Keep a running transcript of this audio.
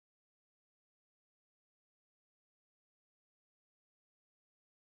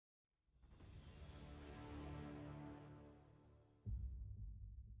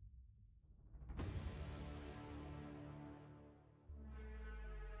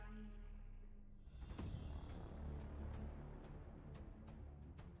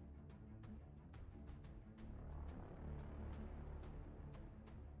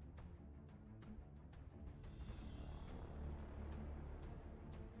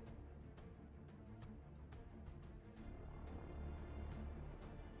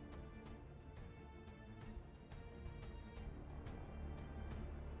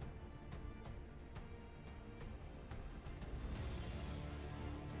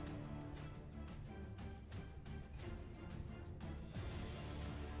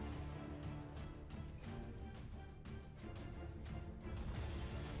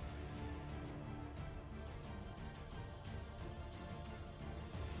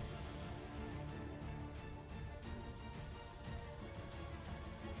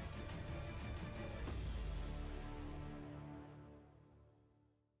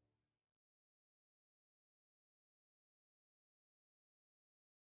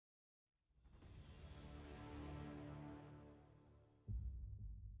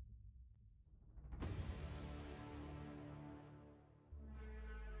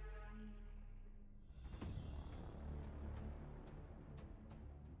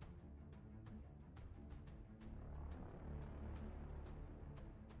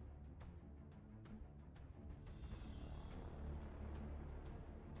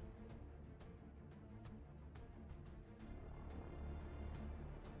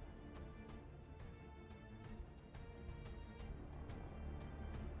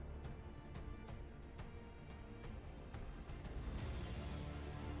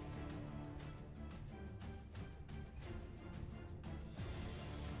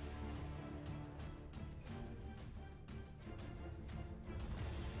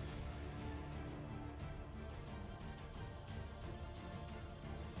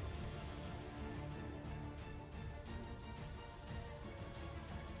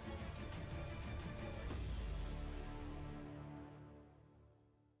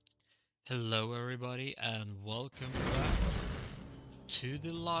Hello everybody and welcome back to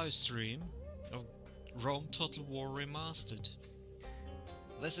the live stream of Rome Total War Remastered.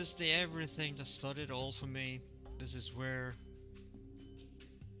 This is the everything that started all for me. This is where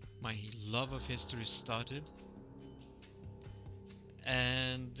my love of history started.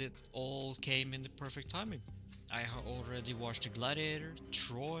 And it all came in the perfect timing. I already watched The Gladiator,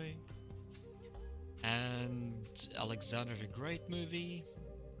 Troy, and Alexander the Great movie.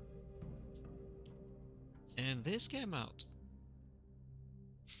 And this came out.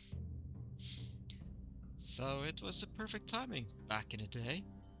 So it was a perfect timing back in the day.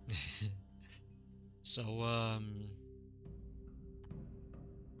 So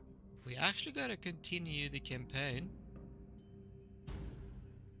we actually gotta continue the campaign.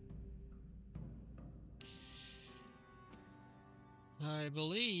 I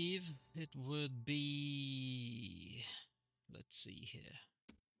believe it would be, let's see here.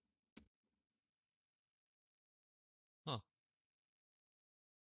 Huh.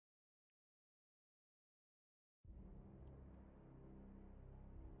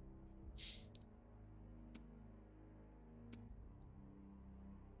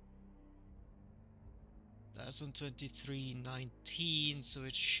 That's on 2319, so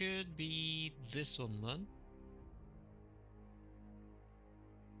it should be this one then.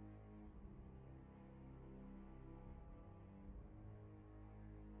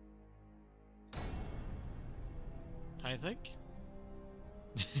 I think.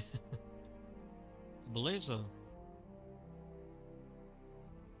 I believe so.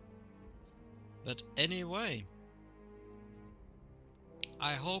 But anyway,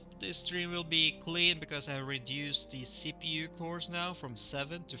 I hope this stream will be clean because I reduced the CPU cores now from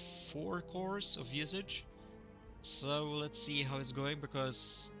 7 to 4 cores of usage. So let's see how it's going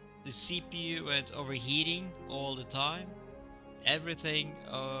because the CPU went overheating all the time. Everything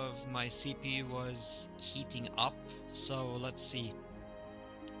of my CPU was heating up, so let's see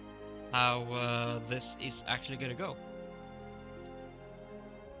how this is actually gonna go.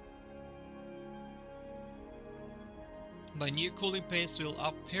 My new cooling paste will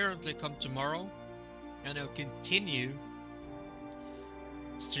apparently come tomorrow, and I'll continue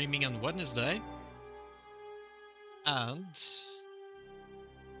streaming on Wednesday, and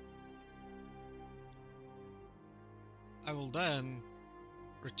I will then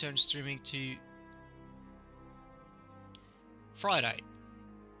return streaming to Friday.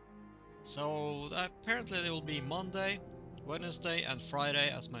 So apparently there will be Monday, Wednesday and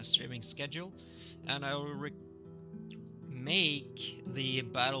Friday as my streaming schedule, and I will make the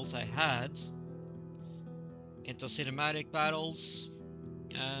battles I had into cinematic battles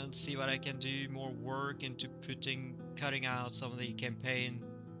and see what I can do more work into cutting out some of the campaign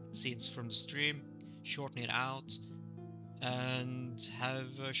scenes from the stream, shorten it out, and have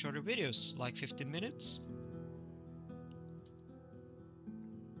shorter videos, like 15 minutes.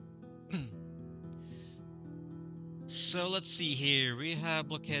 So let's see here, we have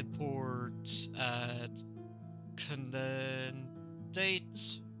blockade port at Candidate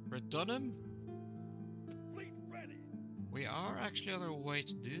Redunum. We are actually on our way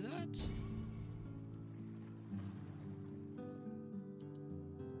to do that.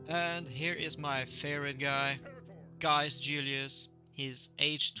 And here is my favorite guy, Gaius Julius. He's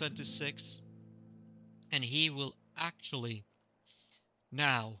age 26 and he will actually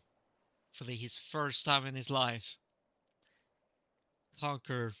now, for his first time in his life,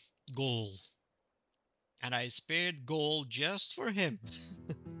 conquer Gaul. And I spared Gaul just for him.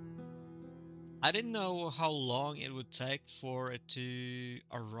 I didn't know how long it would take for it to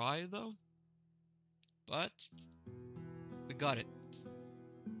arrive though, but we got it.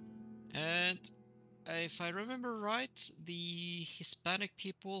 And if I remember right, the Hispanic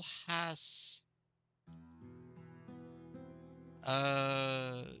people has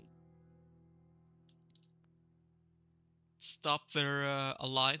stopped their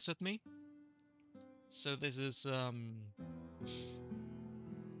alliance with me. So this is a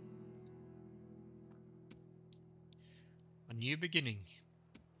new beginning.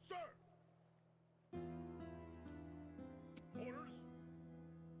 Sir. Orders.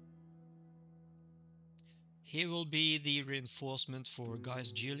 He will be the reinforcement for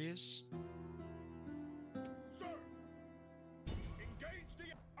Gaius Julius. Sir. Engage the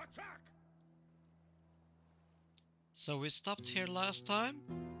attack. So we stopped here last time.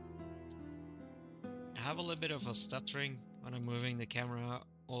 I have a little bit of a stuttering when I'm moving the camera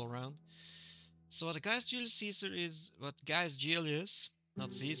all around. So what Gaius Julius Caesar is, what Gaius Julius,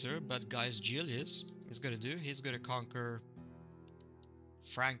 not Caesar, but Gaius Julius is gonna do, he's gonna conquer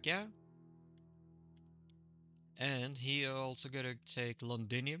Francia. And he also gonna take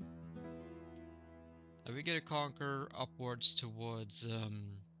Londinium. And we gotta conquer upwards towards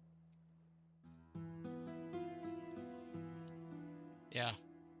yeah,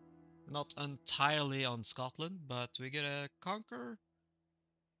 not entirely on Scotland, but we gotta conquer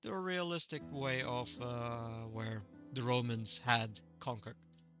the realistic way of where the Romans had conquered.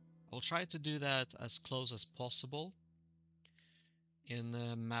 I'll try to do that as close as possible in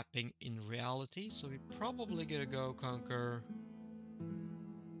mapping in reality. So we probably gonna go conquer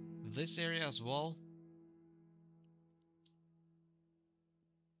this area as well,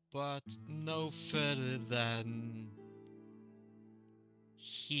 but no further than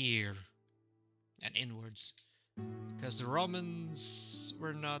here and inwards, because the Romans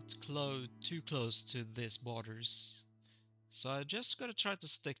were not too close to these borders. So I just gotta try to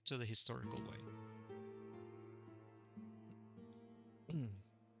stick to the historical way.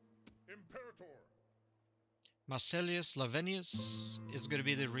 Imperator. Marcellius Lavenius is gonna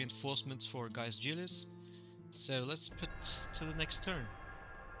be the reinforcement for Gaius Julius. So let's put to the next turn.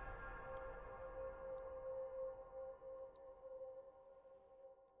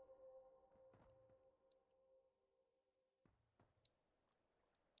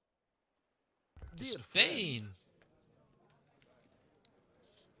 Spain!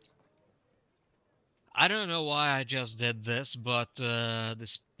 I don't know why I just did this, but the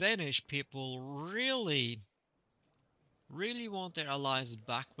Spanish people really want their allies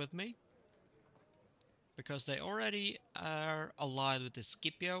back with me. Because they already are allied with the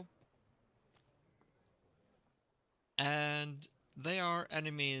Scipio. And they are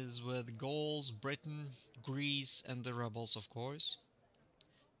enemies with Gauls, Britain, Greece, and the rebels, of course.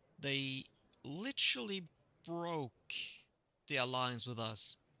 They literally broke the alliance with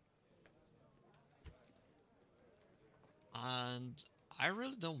us. And I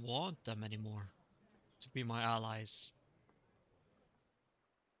really don't want them anymore to be my allies.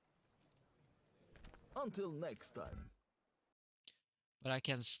 Until next time. But I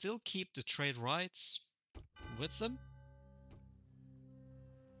can still keep the trade rights with them.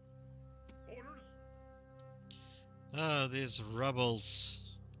 Orders. Ah, these rebels.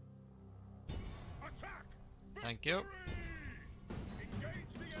 Attack. Thank you. Engage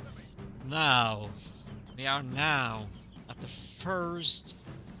the enemy. Now, we are now at the first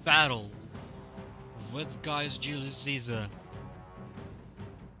battle with Gaius Julius Caesar.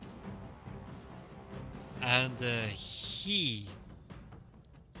 And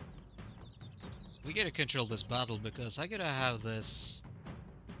we gotta control this battle because I gotta have this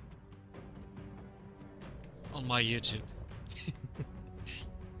on my YouTube.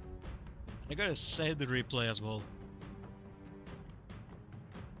 I gotta save the replay as well.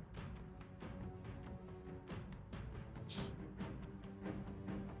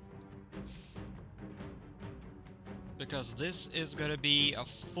 Because this is gonna be a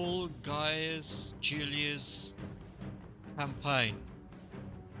full Gaius Julius campaign.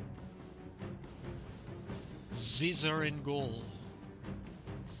 Caesar in Gaul.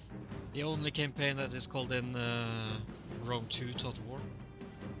 The only campaign that is called in Rome 2 Total War.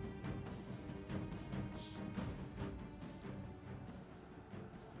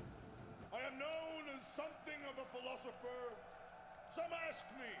 I am known as something of a philosopher. Some ask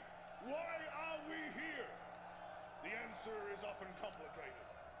me, why are we here? The answer is often complicated.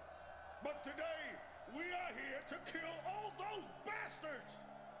 But today, we are here to kill all those bastards!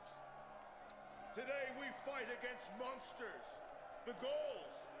 Today we fight against monsters. The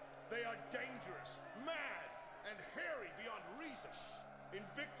Gauls. They are dangerous, mad, and hairy beyond reason. In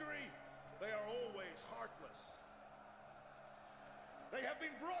victory, they are always heartless. They have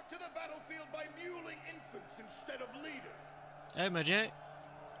been brought to the battlefield by mewling infants instead of leaders. Hey, Majay.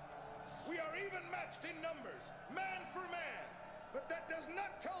 We are even matched in numbers, man for man. But that does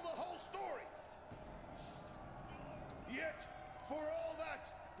not tell the whole story. Yet, for all that,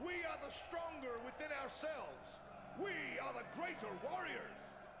 we are the stronger within ourselves. We are the greater warriors.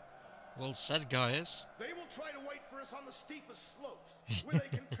 Well said, Gaius. They will try to wait for us on the steepest slopes, where they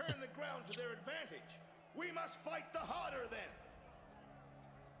can turn the ground to their advantage. We must fight the harder then.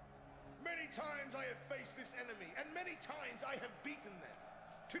 Many times I have faced this enemy, and many times I have beaten them.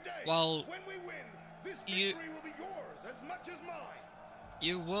 Today, when we win, this victory will be yours as much as mine.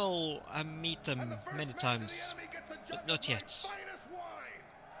 You will meet them many times, but not yet.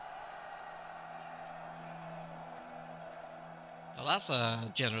 Well, that's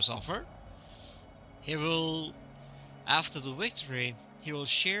a generous offer. He will, after the victory, he will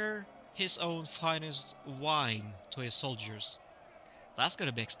share his own finest wine to his soldiers. That's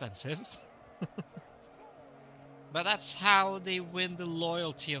gonna be expensive. But that's how they win the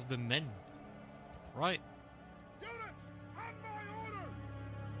loyalty of the men, right? Units, on my orders!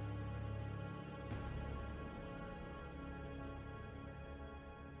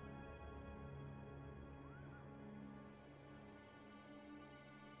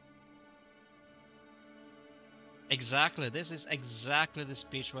 Exactly, this is exactly the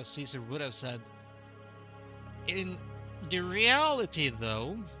speech what Caesar would have said. In the reality,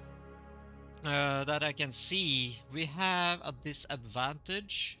 though, that I can see, we have a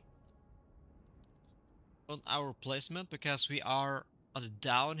disadvantage on our placement because we are on the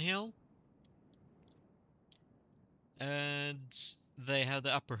downhill and they have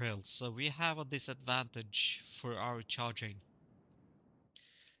the upper hill, so we have a disadvantage for our charging.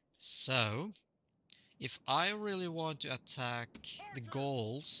 So if I really want to attack the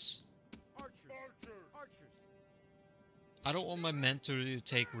Gauls, I don't want my men to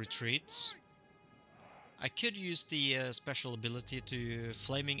take retreats. I could use the special ability to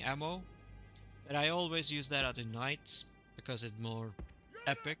flaming ammo, but I always use that at the night because it's more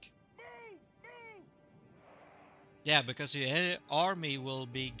epic. Yeah, because your army will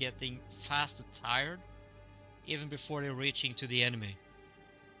be getting fast and tired even before they're reaching to the enemy.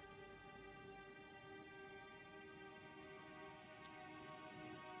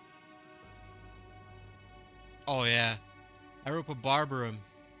 Oh yeah, Europa Barbarum.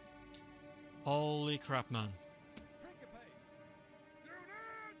 Holy crap, man.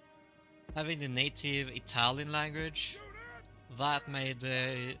 Having the native Italian language, that made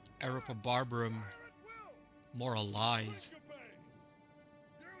the Europa Barbarum more alive.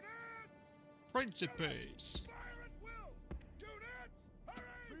 Principes.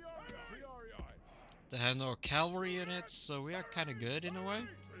 They have no cavalry units, so we are kind of good in a way.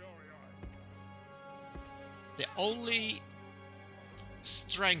 The only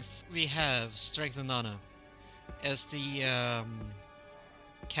strength we have, strength and honor, is the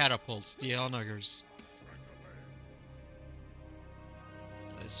catapults, the onagers.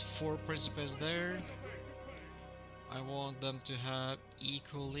 There's 4 principes there. I want them to have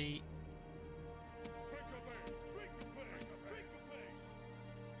equally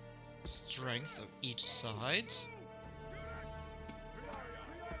strength of each side.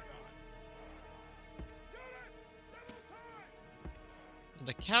 And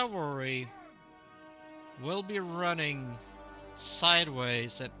the cavalry will be running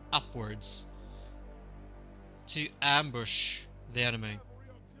sideways and upwards to ambush the enemy.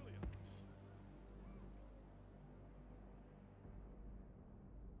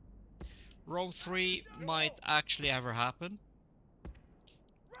 Rome 3 might actually ever happen,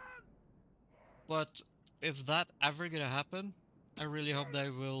 but if that ever gonna happen, I really hope they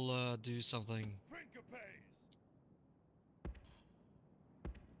will do something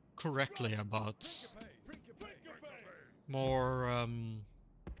correctly about more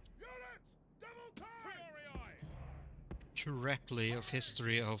correctly of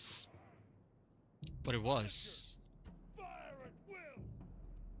history of what it was.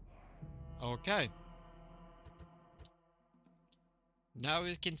 Okay. Now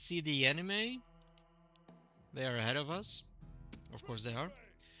we can see the enemy. They are ahead of us. Of course they are.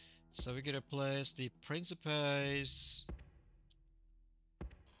 So we're gonna place the Principes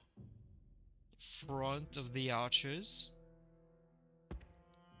front of the archers.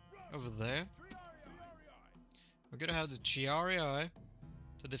 Over there. We're gonna have the Triarii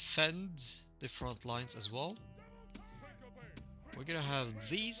to defend the front lines as well. We're gonna have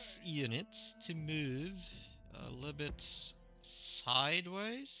these units to move a little bit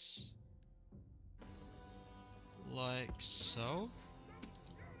sideways, like so,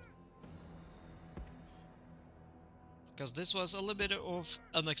 because this was a little bit of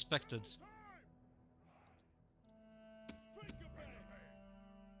unexpected.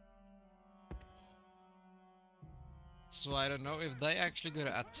 So I don't know if they actually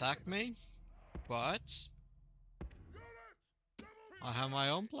gonna attack me, but I have my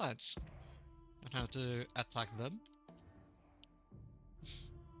own plans on how to attack them.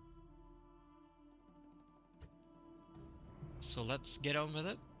 So let's get on with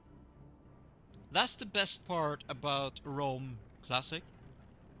it. That's the best part about Rome Classic,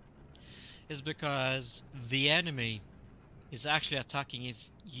 is because the enemy is actually attacking if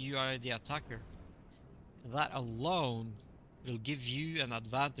you are the attacker. That alone will give you an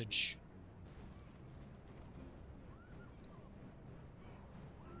advantage.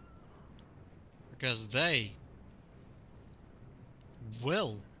 Because they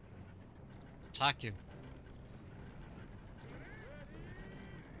will attack you.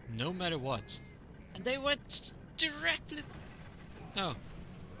 No matter what. And they went directly... Oh.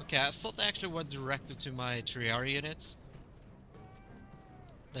 Okay, I thought they actually went directly to my Triarii units.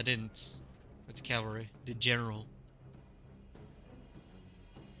 They didn't. With the cavalry. The general.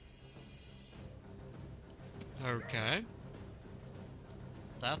 Okay.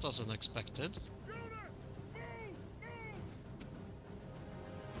 That was unexpected.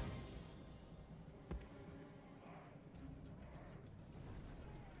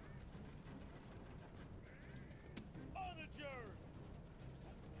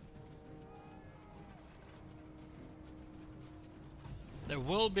 There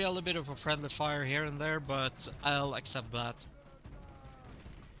will be a little bit of a friendly fire here and there, but I'll accept that.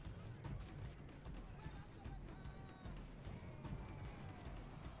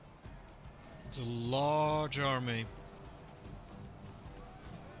 It's a large army.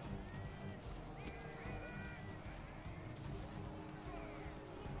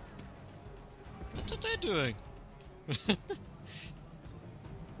 What are they doing?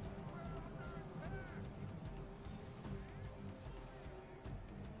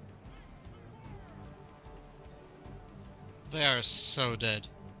 They are so dead.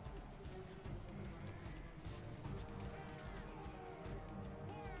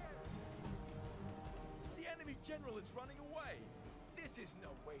 The enemy general is running away. This is no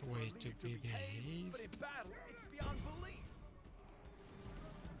way for a Way leader to to behave, behave. but in battle, it's beyond belief.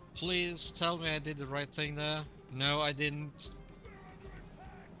 Please tell me I did the right thing there. No, I didn't.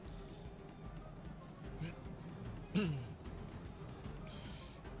 And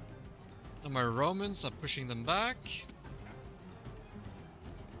my Romans are pushing them back.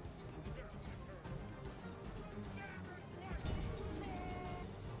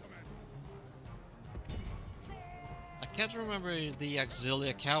 I can't remember the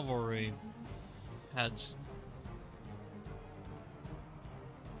auxiliary cavalry had.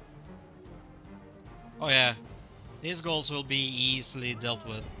 Oh yeah, these Gauls will be easily dealt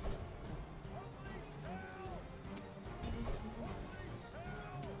with.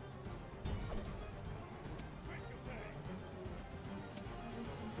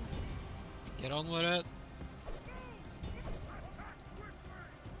 Get on with it.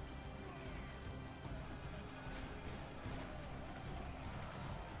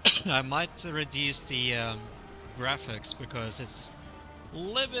 I might reduce the graphics because it's a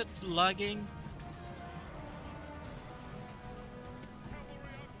little bit lagging.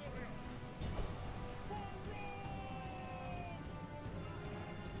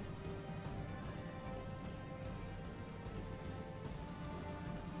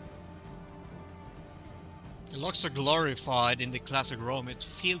 It looks so glorified in the classic Rome. It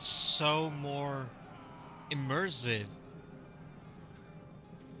feels so more immersive.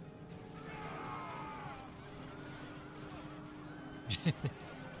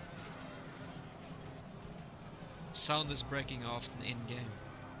 Sound is breaking often in game.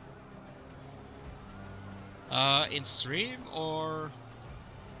 In stream or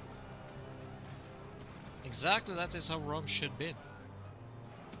exactly that is how Rome should be.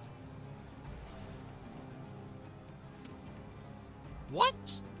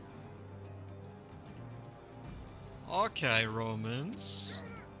 What? Okay, Romans.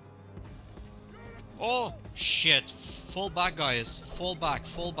 Oh shit! Fall back, guys. Fall back,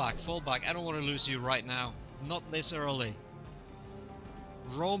 fall back, fall back. I don't want to lose you right now. Not this early.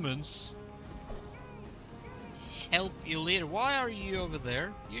 Romans. Help your leader. Why are you over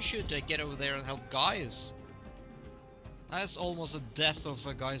there? You should get over there and help Gaius. That's almost a death of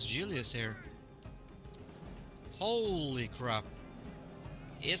Gaius Julius here. Holy crap.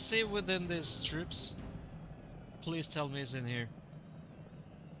 Is he within these troops? Please tell me he's in here.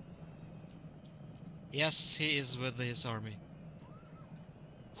 Yes, he is with his army.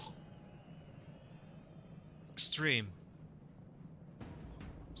 Extreme.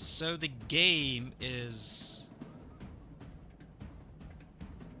 So the game is...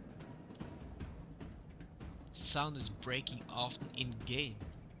 Sound is breaking often in game.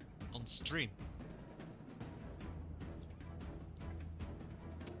 On stream.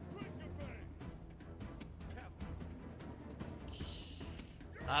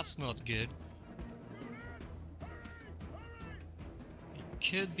 That's not good. It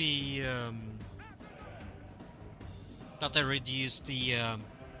could be that I reduced the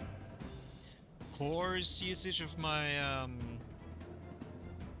cores usage of my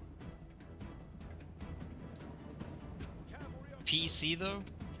PC though.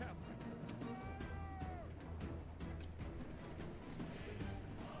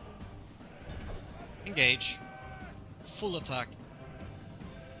 Engage. Full attack.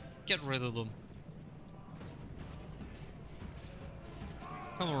 Get rid of them.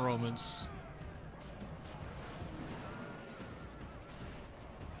 Come on, Romans.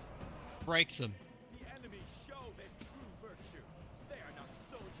 Break them. The enemy show their true virtue. They are not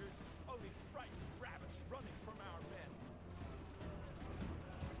soldiers, only frightened rabbits running from our men.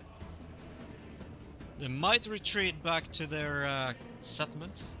 They might retreat back to their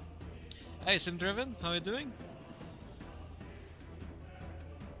settlement. Hey, Simdriven, how are you doing?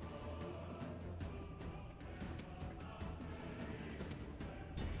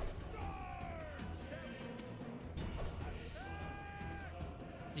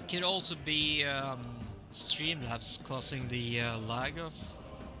 It could also be Streamlabs causing the lag of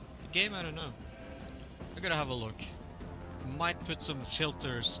the game? I don't know. I gotta have a look. Might put some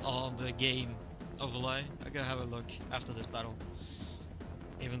filters on the game overlay. I gotta have a look after this battle.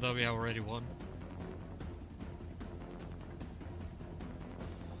 Even though we have already won.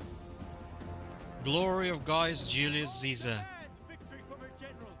 Glory of Gaius, Julius, Caesar. Victory from her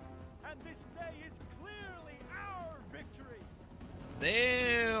generals, and this day is clearly our victory.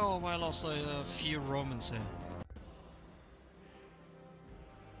 Damn, I lost a few Romans here.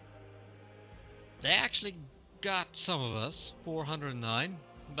 They actually got some of us, 409,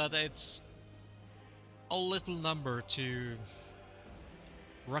 but it's a little number to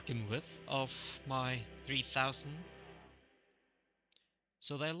reckon with of my 3000.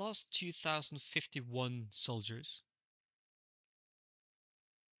 So they lost 2051 soldiers.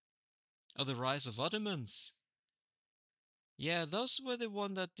 Oh, the rise of Ottomans. Yeah, those were the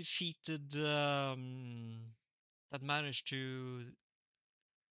one that defeated, that managed to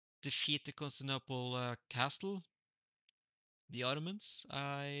defeat the Constantinople castle. The Ottomans,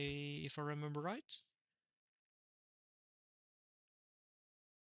 if I remember right.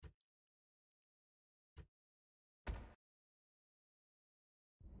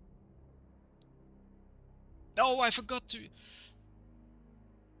 Oh, I forgot to.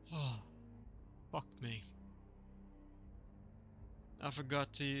 Oh, fuck me. I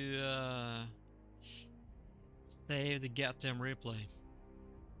forgot to save the goddamn replay.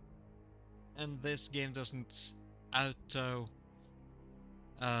 And this game doesn't auto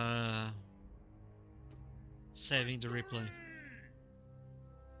saving the replay.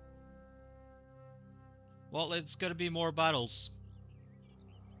 Well, it's gonna be more battles.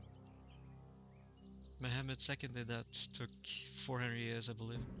 Mohammed II did that. Took 400 years, I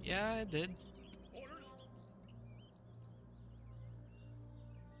believe. Yeah, it did.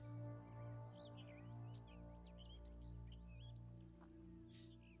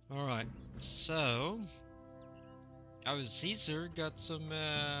 Alright, so our Caesar got some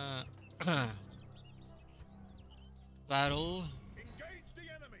battle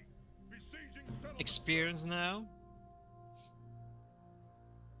experience now.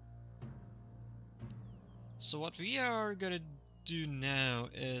 So what we are gonna do now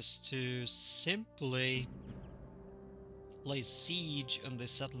is to simply lay siege on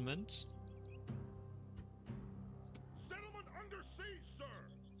this settlement. Settlement under siege, sir.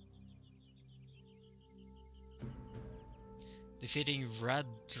 Defeating Vlad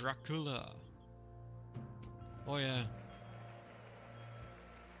Dracula. Oh yeah.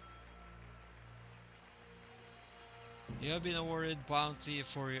 You have been awarded bounty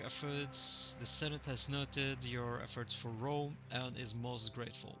for your efforts. The Senate has noted your efforts for Rome and is most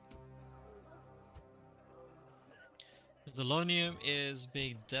grateful. The Lonium is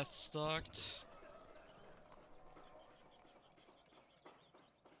being death stalked.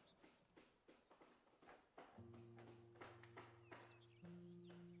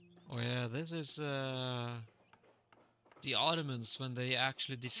 Oh yeah, this is the Ottomans when they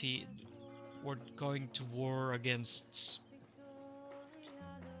actually were going to war against.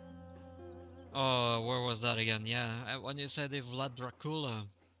 Oh, where was that again? Yeah, when you said the Vlad Dracula,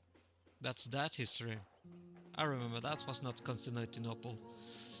 that's that history. I remember that was not Constantinople.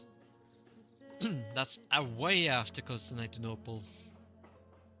 That's a way after Constantinople.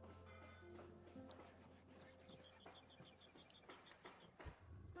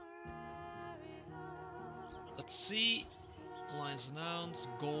 Let's see. Alliance announced.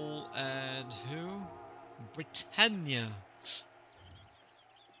 Gaul and who? Britannia.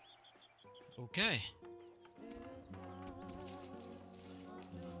 Okay.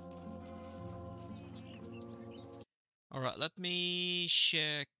 Alright, let me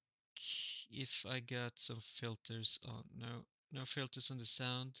check if I got some filters on. No filters on the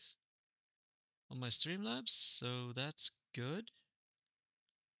sound on my Streamlabs, so that's good.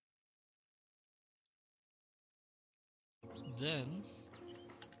 Then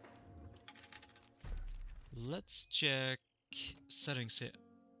let's check settings here.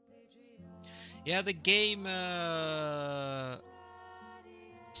 Yeah, the game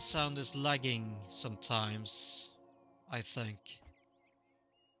sound is lagging sometimes, I think.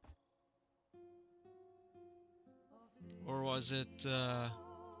 Or was it the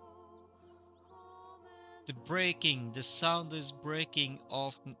sound is breaking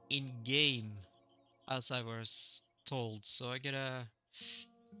often in game, as I was told, so I gotta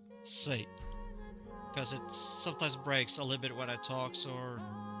say, because it sometimes breaks a little bit when I talk, or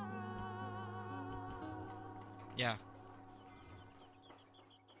yeah.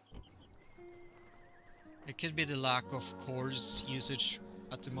 It could be the lack of cores usage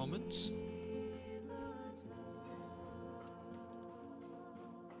at the moment.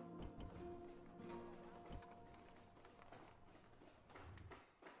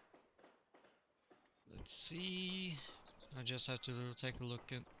 Let's see. I just have to take a look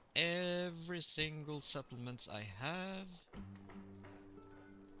at every single settlements I have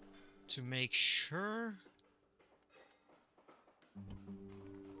to make sure.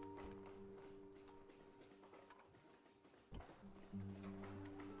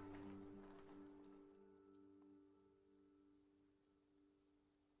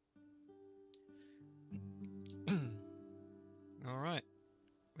 Alright.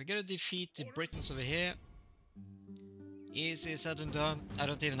 We're gonna defeat the Britons over here. Easy said and done. I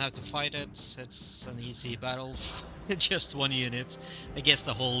don't even have to fight it. It's an easy battle. Just one unit against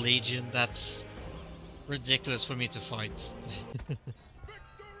the whole legion. That's ridiculous for me to fight.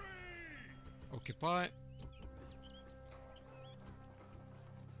 Occupy.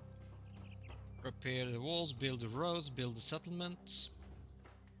 Repair the walls, build the roads, build the settlement.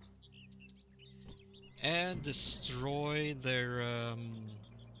 And destroy their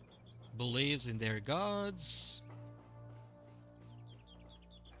beliefs in their gods.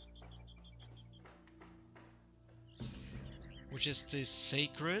 Which is the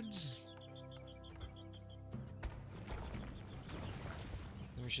sacred.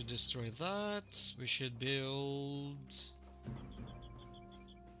 We should destroy that. We should build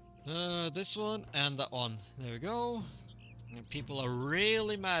this one and that one. There we go. And people are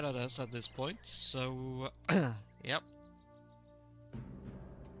really mad at us at this point, so yep.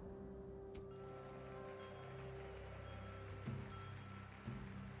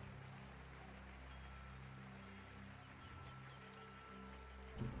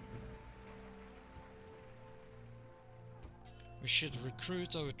 We should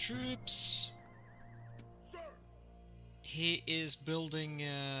recruit our troops. He is building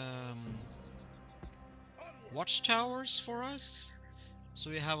watchtowers for us, so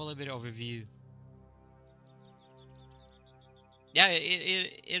we have a little bit of a view. Yeah,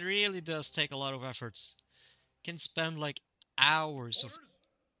 it really does take a lot of efforts. Can spend like hours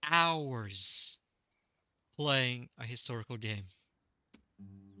playing a historical game.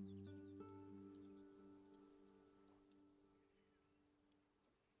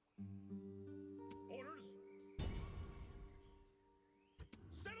 Orders?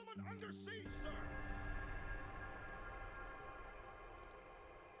 Settlement under siege, sir!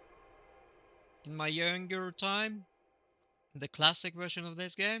 In my younger time, the classic version of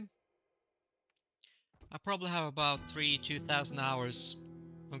this game, I probably have about 2,000 hours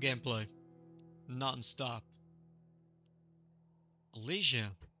of gameplay, non-stop.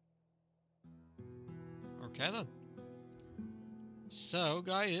 Alicia. Okay then. So,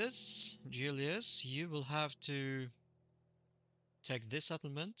 Gaius, Julius, you will have to take this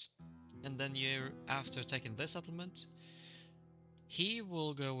settlement, and then you, after taking this settlement, he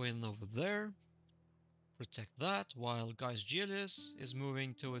will go in over there, protect that, while Gaius Julius is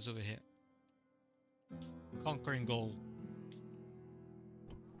moving towards over here, conquering Gaul.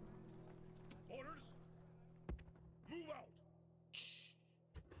 Orders? Move out!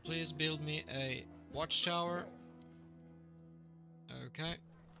 Please build me a watchtower. Okay.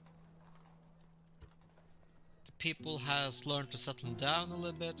 The people has learned to settle down a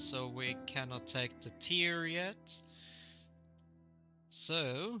little bit, so we cannot take the tier yet.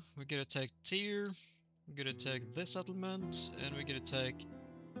 So we're gonna take tier, we're gonna take this settlement, and we're gonna take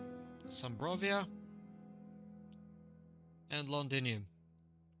Sambrovia and Londinium.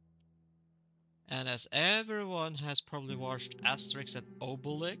 And as everyone has probably watched Asterix and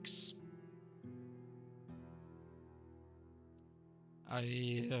Obelix,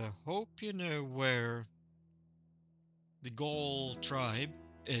 I hope you know where the Gaul tribe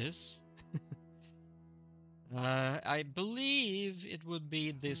is. I believe it would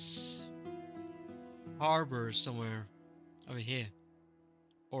be this harbor somewhere over here.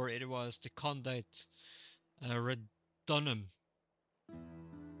 Or it was the Condite Redunum,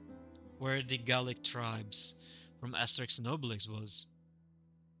 where the Gallic tribes from Asterix and Obelix was.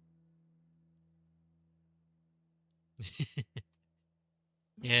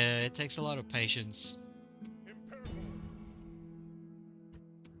 Yeah, it takes a lot of patience.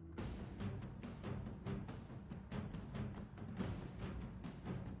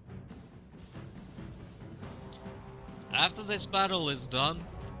 After this battle is done,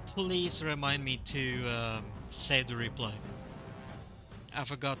 please remind me to save the replay. I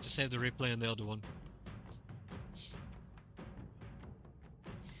forgot to save the replay on the other one.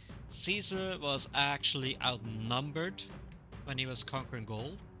 Caesar was actually outnumbered when he was conquering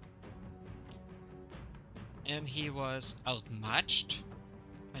Gaul, and he was outmatched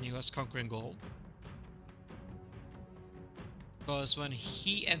when he was conquering Gaul, because when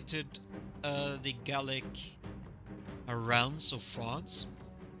he entered the Gallic realms of France,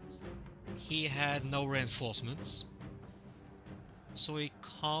 he had no reinforcements, so he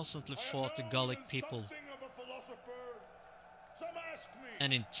constantly fought the Gallic people.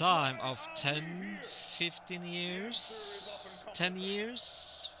 And in time of 10, 15 years, 10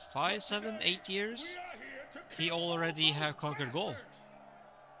 years, 5, 7, 8 years, he already have conquered Gaul.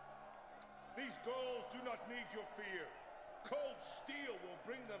 These Gauls do not need your fear. Cold steel will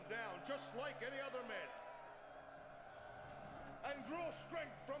bring them down, just like any other men. And draw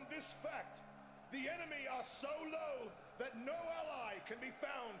strength from this fact. The enemy are so loathed that no ally can be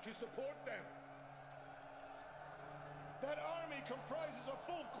found to support them. That army comprises a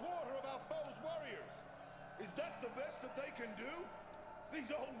full quarter of our foe's warriors. Is that the best that they can do? These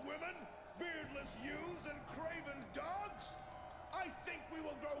old women, beardless youths, and craven dogs? I think we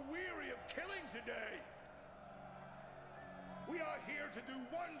will grow weary of killing today. We are here to do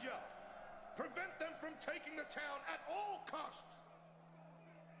one job. Prevent them from taking the town at all costs.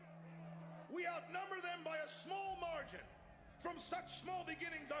 We outnumber them by a small margin. From such small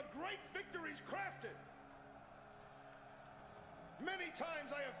beginnings are great victories crafted. Many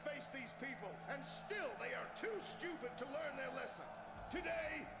times I have faced these people, and still they are too stupid to learn their lesson.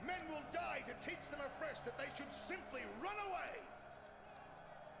 Today, men will die to teach them afresh that they should simply run away.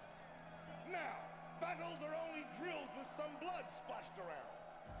 Now, battles are only drills with some blood splashed around.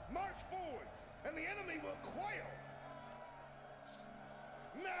 March forwards, and the enemy will quail.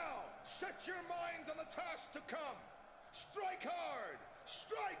 Now, set your minds on the task to come. Strike hard.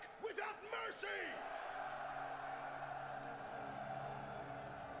 Strike without mercy.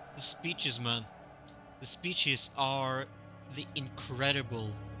 The speeches, man. The speeches are the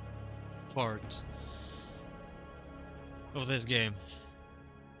incredible part of this game.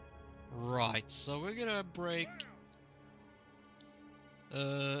 Right, so we're gonna break...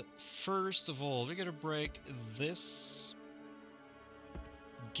 first of all, we're gonna break this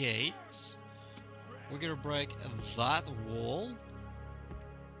gate. We're gonna break that wall.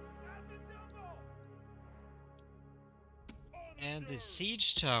 And the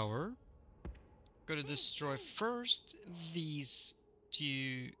siege tower. Gonna destroy first these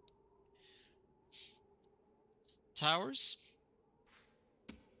two towers,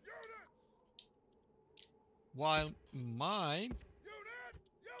 while my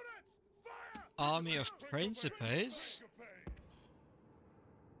army of Principes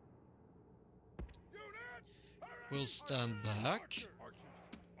will stand back.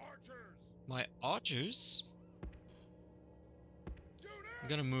 My archers are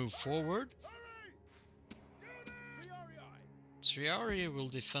gonna move forward. Triarii will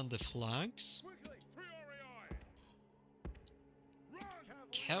defend the flanks.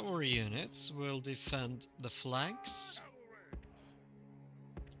 Cavalry units will defend the flanks.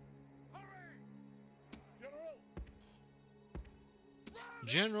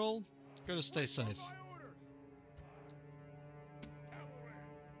 General, gotta stay safe.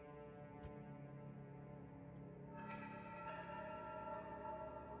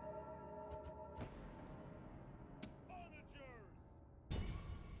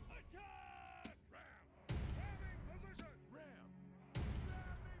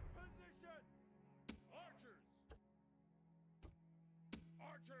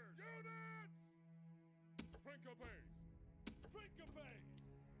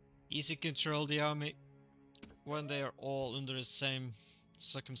 Easy control the army when they are all under the same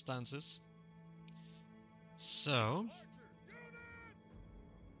circumstances. So,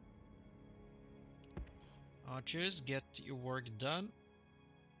 archers, get your work done.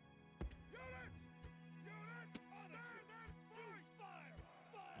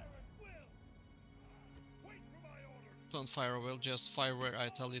 Don't fire at will, just fire where I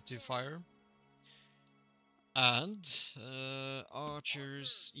tell you to fire. And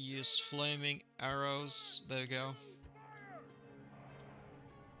archers use flaming arrows. There you go.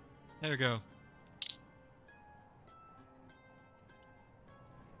 There you go.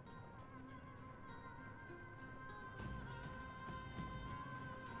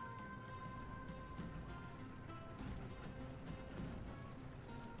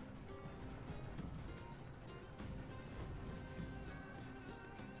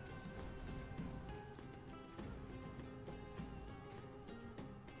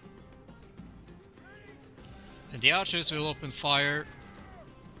 And the archers will open fire.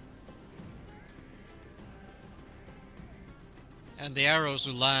 And the arrows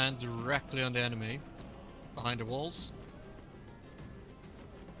will land directly on the enemy behind the walls.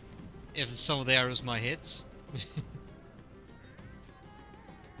 If some of the arrows might hit.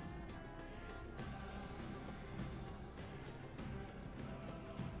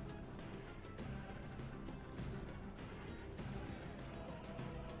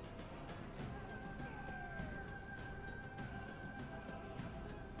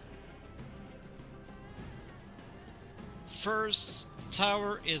 first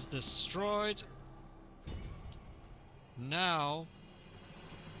tower is destroyed. Now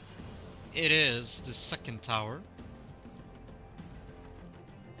it is the second tower.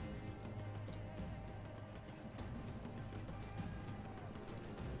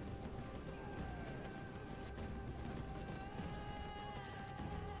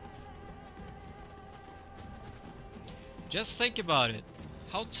 Just think about it.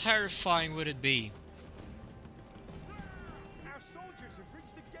 How terrifying would it be? Our soldiers have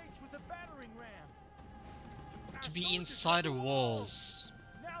reached the gates with a battering ram. To be inside the walls.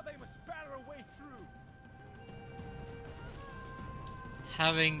 Now they must batter a way through.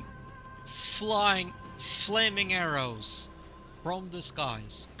 Having flying, flaming arrows from the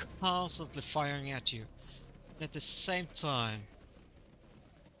skies, constantly firing at you. And at the same time,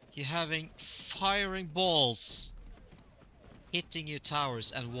 you're having firing balls hitting your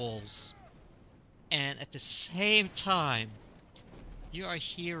towers and walls. And at the same time, you are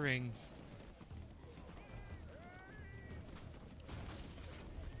hearing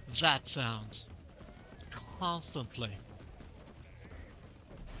that sound constantly.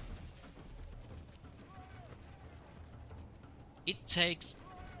 It takes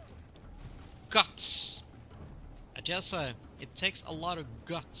guts. I just say, it takes a lot of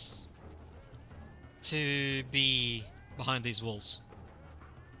guts to be behind these walls.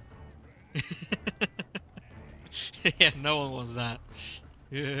 Yeah, no one wants that.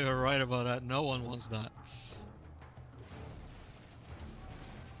 You're right about that. No one wants that.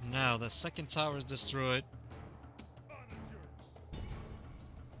 Now the second tower is destroyed.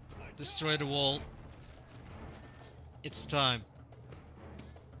 Destroy the wall. It's time.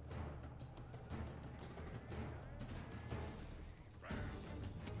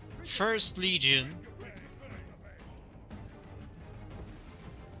 First Legion.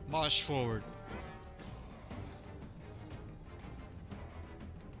 March forward.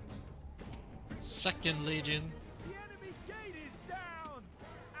 Second Legion. The enemy gate is down.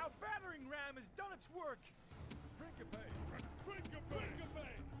 Our battering ram has done its work.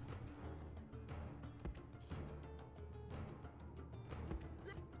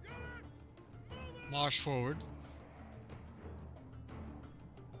 March forward.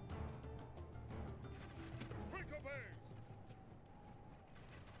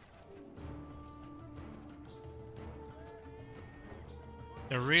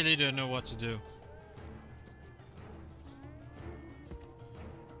 I really don't know what to do.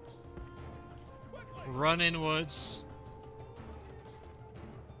 Run inwards.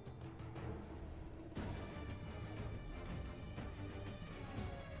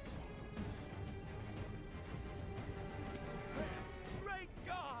 Great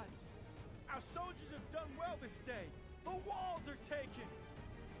gods! Our soldiers have done well this day. The walls are taken.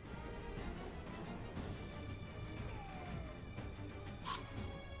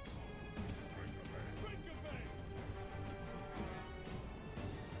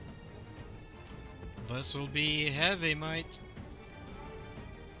 This will be heavy, mate.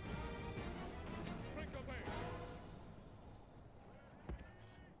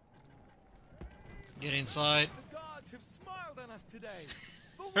 Get inside. The gods have smiled on us today.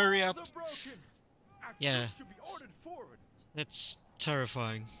 The Hurry walls up. are broken. Our Yeah. troops should be ordered forward. That's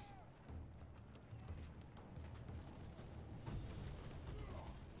terrifying.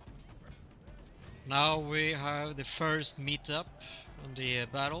 Now we have the first meetup on the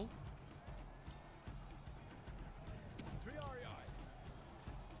battle.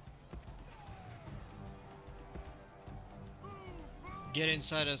 Get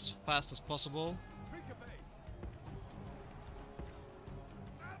inside as fast as possible.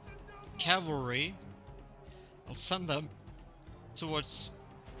 Cavalry, I'll send them towards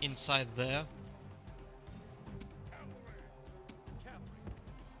inside there.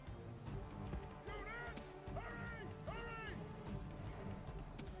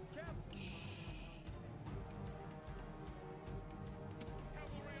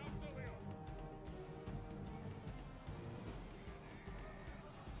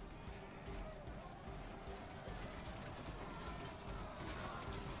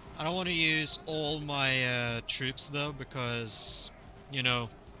 I don't want to use all my troops though, because, you know,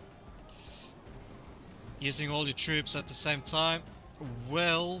 using all your troops at the same time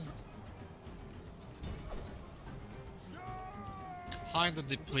will kind of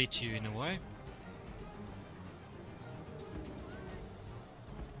deplete you in a way.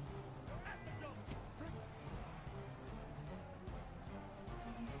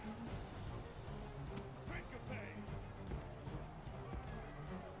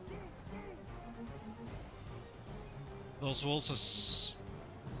 Those walls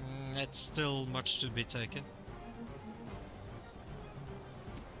are it's still much to be taken.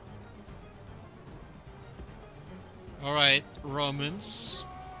 Alright, Romans.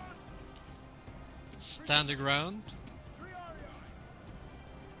 Stand the ground.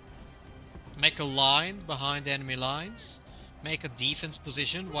 Make a line behind enemy lines. Make a defense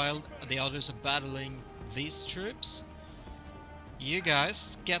position while the others are battling these troops. You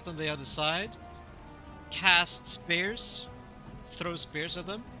guys get on the other side. Cast spears. Throw spears at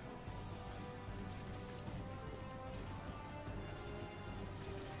them.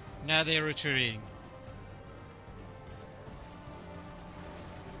 Now they're retreating.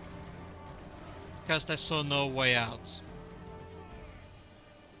 Because they saw no way out.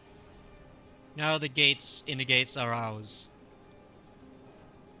 Now the gates are ours.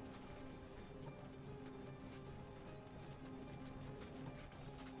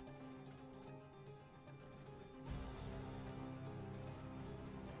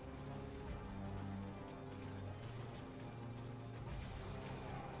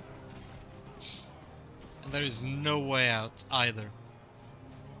 And there is no way out either.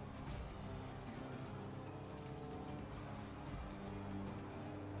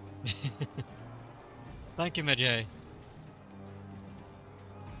 Thank you, Medjay.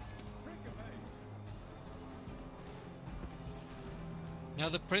 Now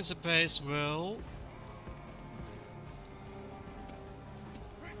the Principes will...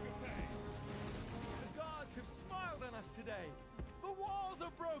 The gods have smiled on us today. The walls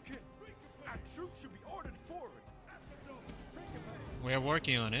are broken. Our troops should be ordered forward. We are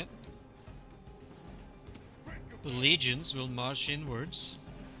working on it. The legions will march inwards.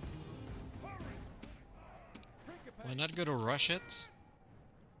 We're not going to rush it,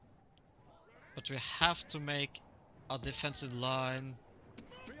 but we have to make a defensive line.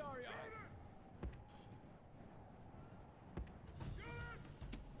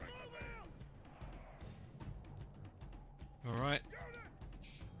 Alright,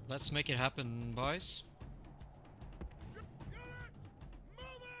 let's make it happen, boys.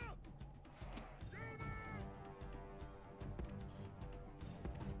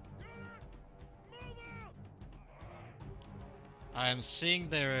 I am seeing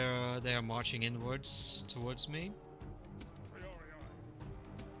they are marching inwards towards me.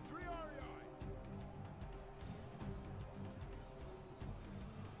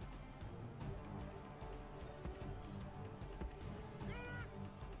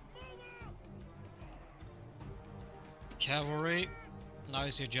 Cavalry, now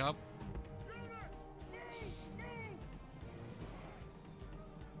is your job.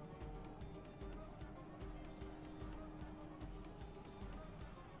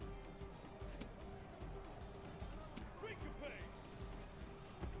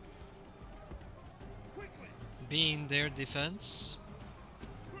 Be in their defense.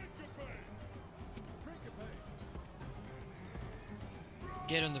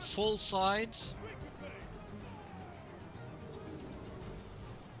 Get on the full side.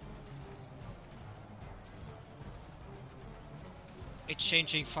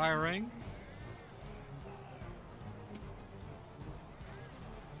 Exchanging firing.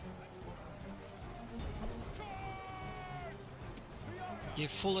 Give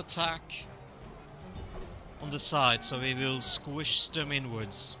full attack on the side, so we will squish them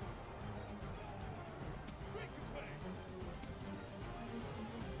inwards.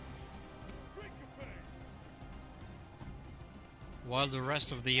 While the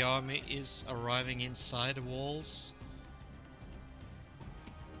rest of the army is arriving inside the walls.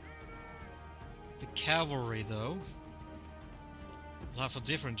 The cavalry, though, will have a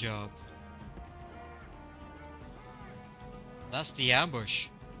different job. That's the ambush.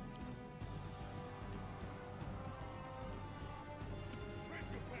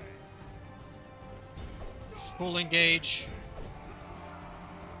 Full engage.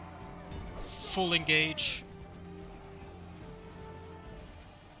 Full engage.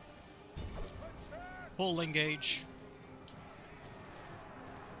 Full engage.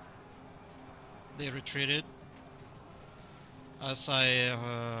 They retreated, as I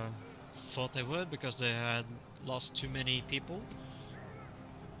thought they would, because they had lost too many people.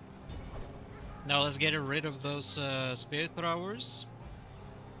 Now let's get rid of those spear throwers.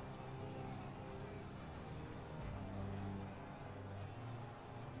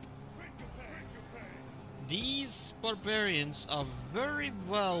 These barbarians are very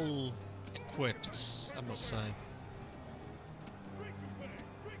well equipped, I must say.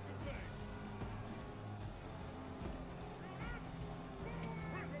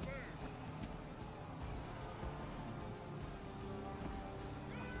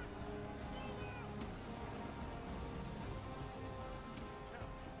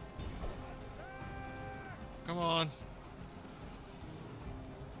 Come on.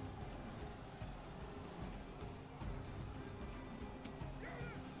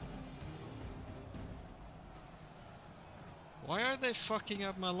 are they fucking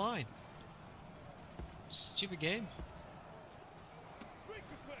up my line? Stupid game.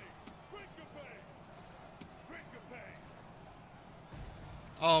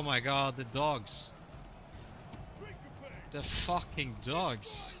 Oh my god, the dogs. The fucking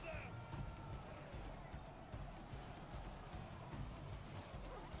dogs.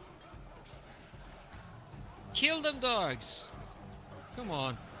 Kill them dogs! Come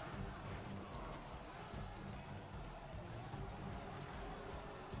on.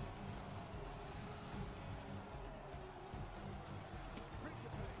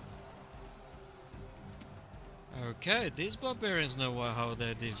 Okay, these barbarians know how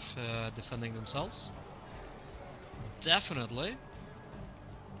they're defending themselves. Definitely.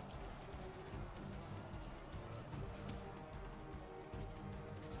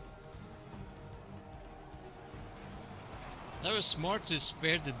 That was smart to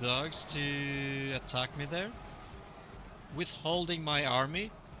spare the dogs to attack me there. Withholding my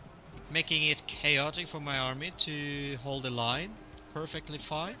army, making it chaotic for my army to hold the line perfectly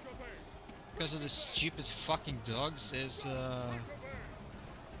fine. Because of the stupid fucking dogs is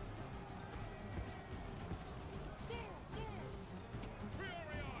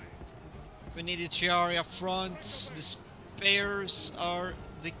we need a Triari up front. The spears are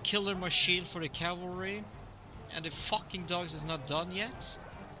the killer machine for the cavalry. And the fucking dogs is not done yet?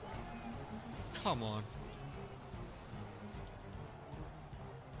 Come on.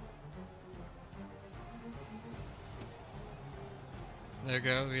 There you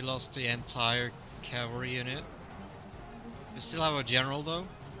go, we lost the entire cavalry unit. We still have a general though.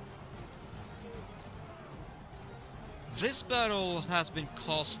 This battle has been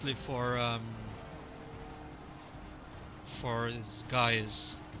costly for this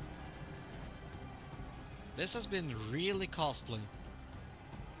Gaius. This has been really costly.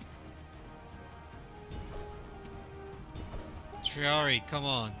 Triari, come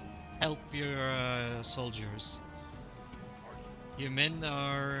on, help your soldiers. Your men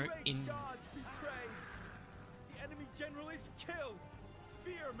are in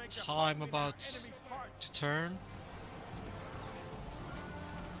time about to turn.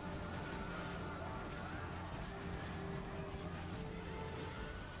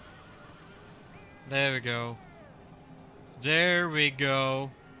 There we go. There we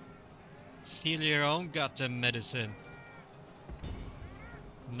go. Feel your own goddamn medicine.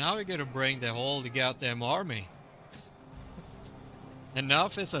 Now we gotta bring the whole goddamn army.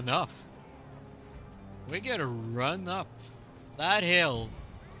 Enough is enough. We gotta run up that hill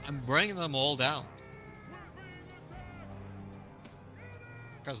and bring them all down.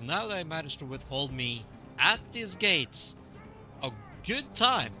 Because now they managed to withhold me at these gates a good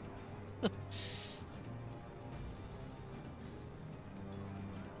time.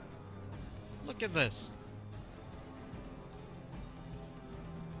 Look at this.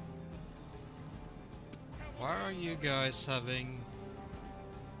 Why are you guys having...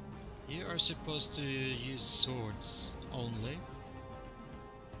 You are supposed to use swords only.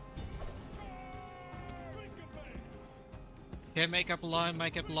 Okay, make up a line,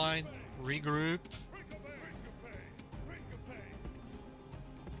 regroup.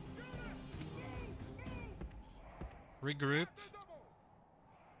 Regroup.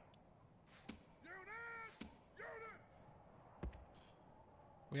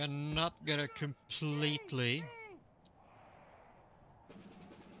 We are not gonna completely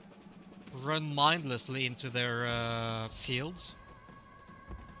run mindlessly into their fields.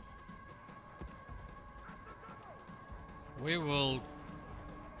 We will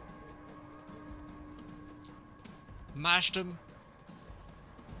mash them,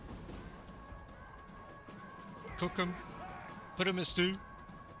 cook them, put them in stew.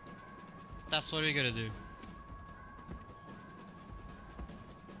 That's what we're gonna do.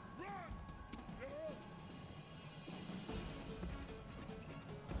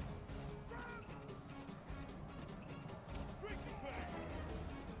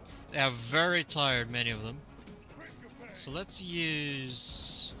 They are very tired, many of them. So let's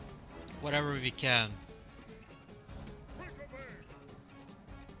use whatever we can.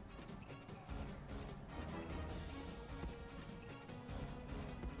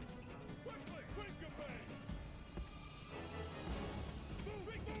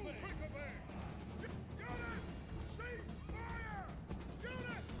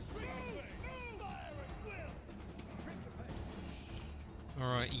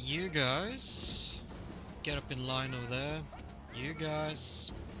 Alright, you guys get up in line over there. You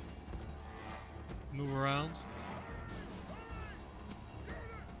guys move around.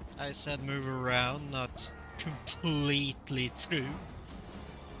 I said move around, not completely through.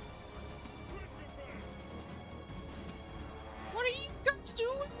 What are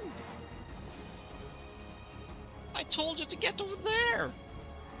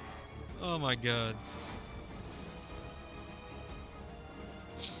Oh my god.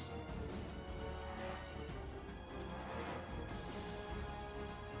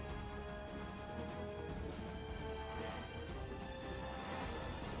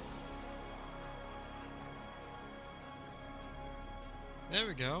 There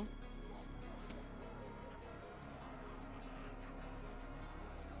we go.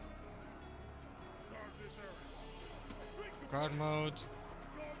 Guard mode.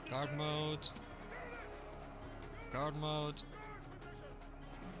 Guard mode. Guard mode.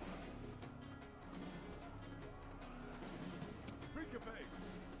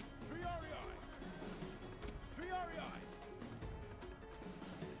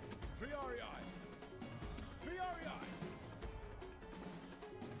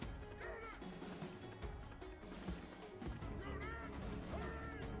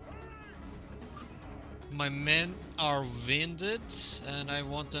 My men are winded and I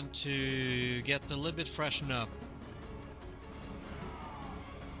want them to get a little bit freshened up.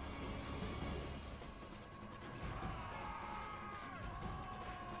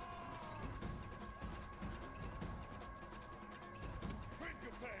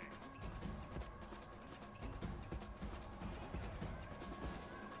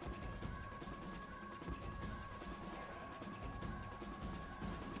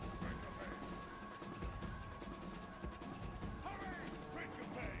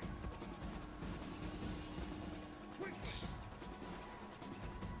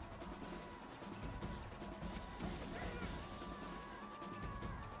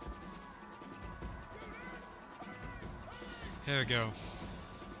 Here we go.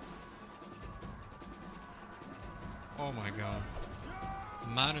 Oh my god.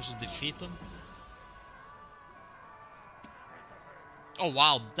 Managed to defeat them. Oh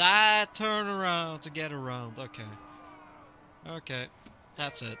wow, that turnaround to get around. Okay. Okay.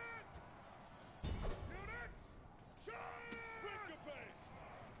 That's it.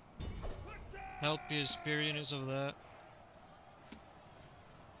 Help you experience of that.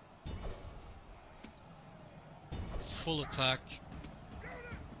 Full attack.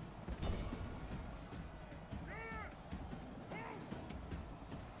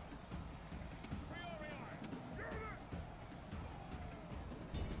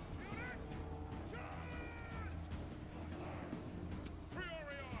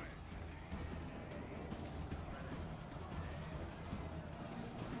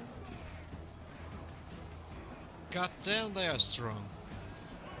 God damn, they are strong.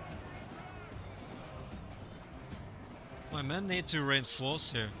 My men need to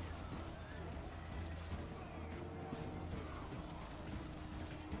reinforce here.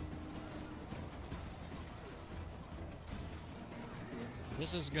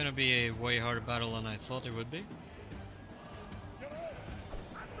 This is gonna be a way harder battle than I thought it would be.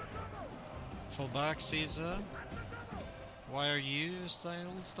 Fall back, Caesar. Why are you still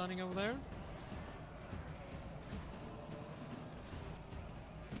standing over there?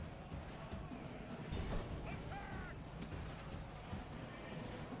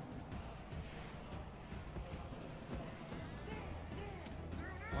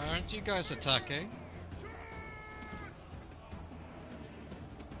 Why aren't you guys attacking?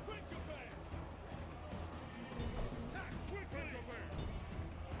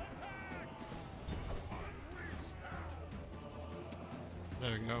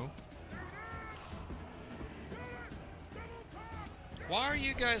 There we go. Why are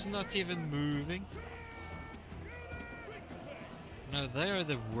you guys not even moving? No, they are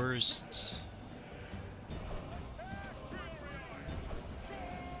the worst.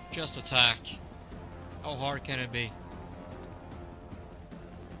 Just attack. How hard can it be?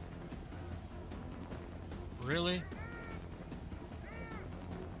 Really?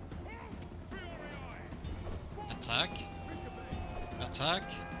 Attack? Attack?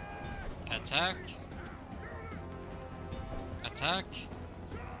 Attack? Attack?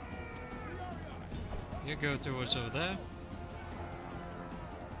 You go towards over there.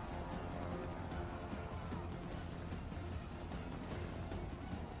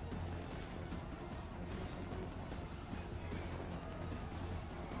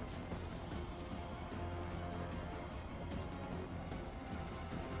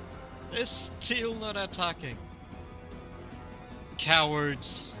 They're still not attacking.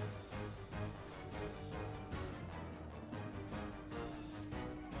 Cowards.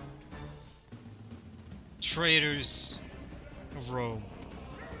 Traitors of Rome.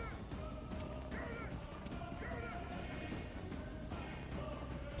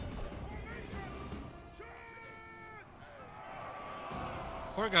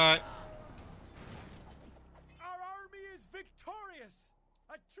 Poor guy. Our army is victorious,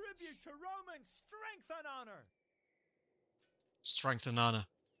 A tribute to Roman strength and honor! Strength and honor.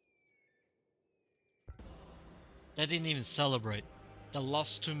 They didn't even celebrate. They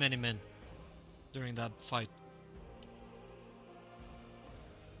lost too many men during that fight.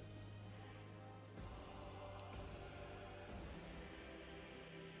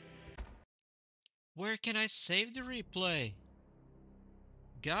 Where can I save the replay?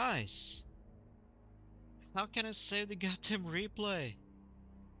 Guys! How can I save the goddamn replay?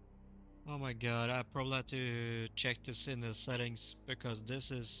 Oh my god, I probably have to check this in the settings because this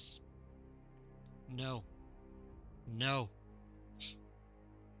is... No. No.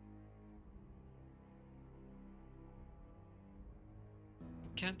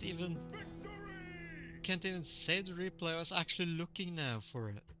 Can't even save the replay. I was actually looking now for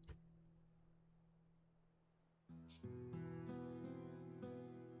it.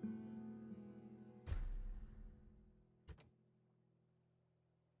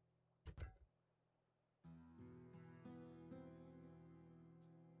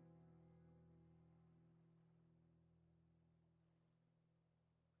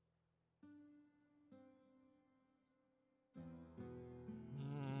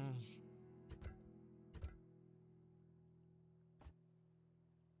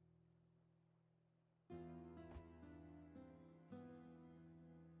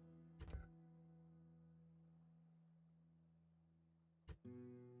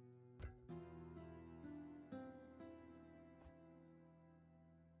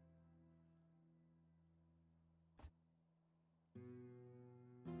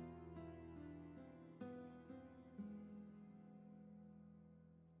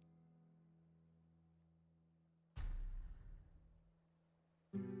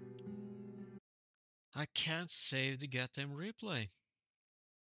 I can't save the goddamn replay.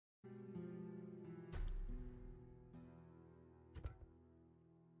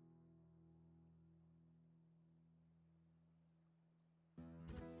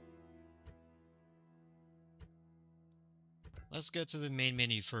 Let's go to the main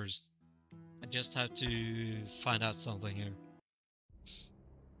menu first. I just have to find out something here.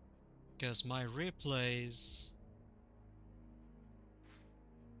 Because my replays...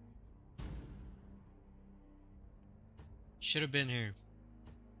 should have been here.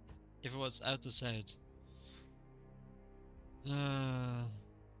 If it was out the side. Can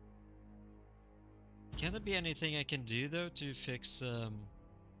there be anything I can do though to fix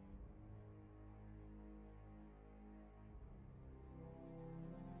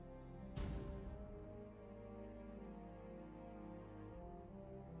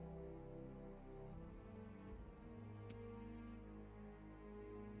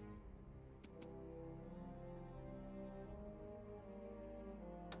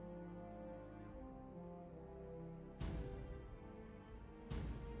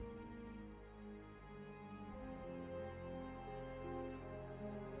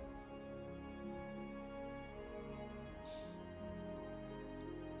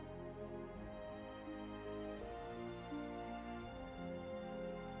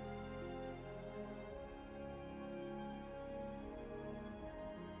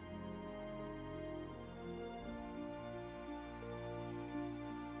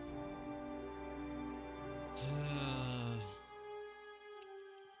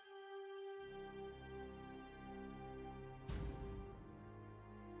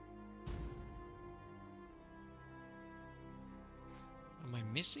am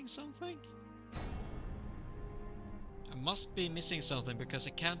I missing something? I must be missing something because I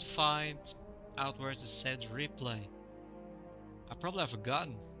can't find out where to set replay. I probably have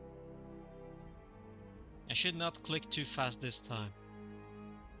forgotten. I should not click too fast this time.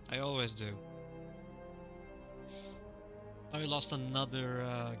 I always do. I lost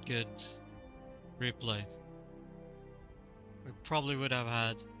another good replay. We probably would have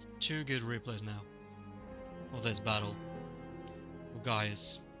had 2 good replays now of this battle of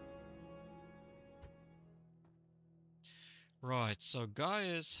Gaius. Right, so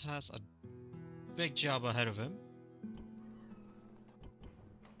Gaius has a big job ahead of him.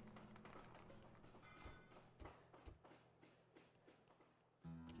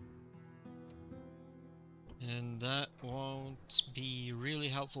 And that won't be really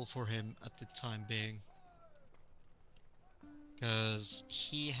helpful for him at the time being. Because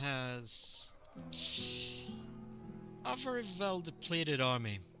he has a very well depleted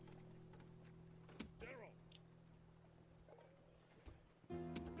army.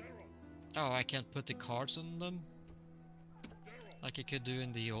 Oh, I can't put the cards on them? Like I could do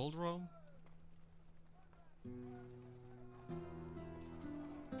in the old Rome?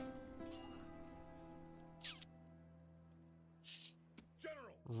 General!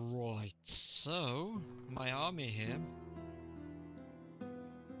 Right, so my army here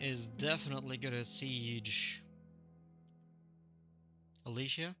is definitely gonna siege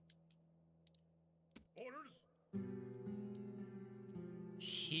Alicia. Orders?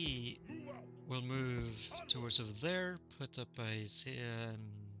 He Move out. will move towards over there, put up a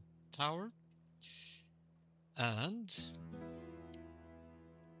tower, and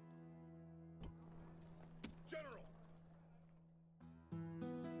General.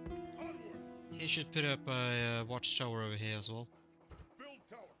 Onward. he should put up a watchtower over here as well. Build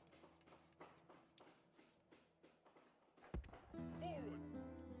tower. Forward.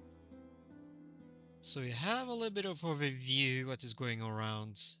 So we have a little bit of a view what is going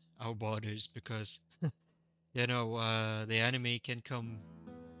around our borders, because you know, the enemy can come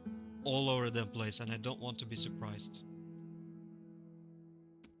all over the place, and I don't want to be surprised.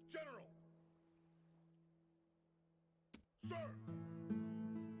 General. Sir.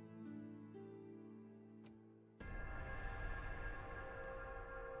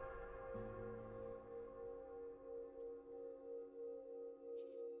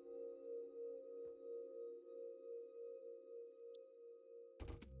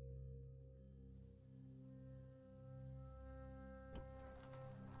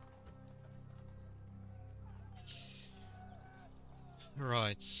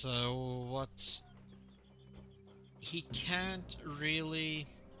 Right, so what he can't really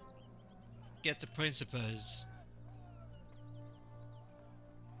get the Principes,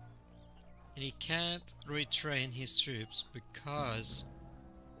 and he can't retrain his troops because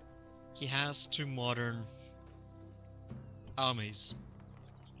he has two modern armies.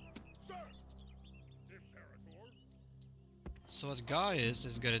 Sir. Imperator. So what Gaius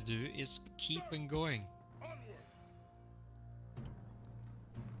is gonna do is keep on going. Onward.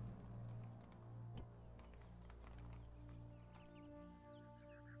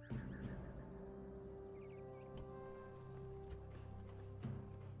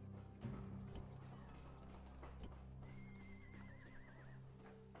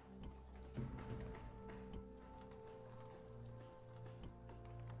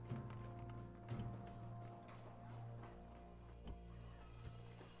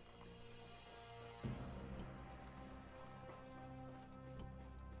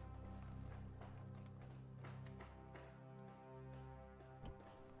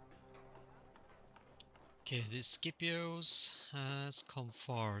 Okay, the Scipios has come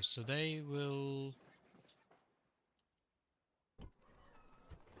far, so they will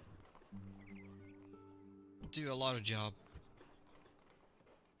do a lot of job.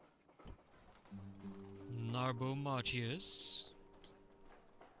 Narbomatius.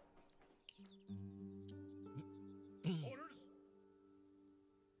 Orders?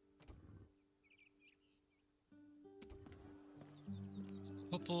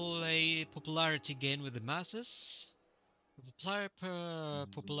 Popularity gain with the masses.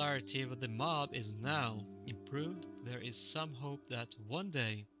 Popularity with the mob is now improved. There is some hope that one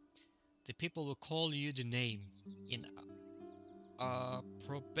day the people will call you the name in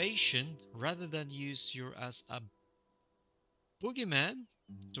approbation rather than use you as a boogeyman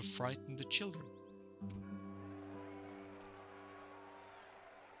to frighten the children.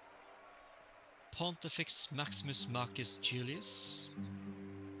 Pontifex Maximus Marcus Julius.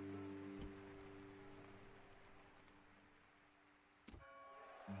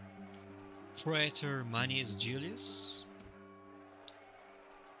 Praetor Manius Julius.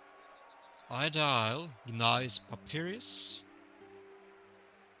 Aedile Gnaeus Papirius.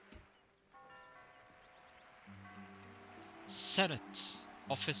 Senate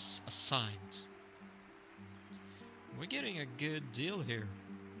office assigned. We're getting a good deal here.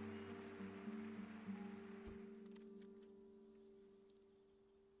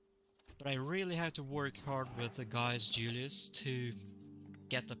 But I really have to work hard with the Gaius Julius to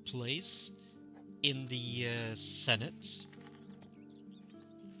get a place in the Senate,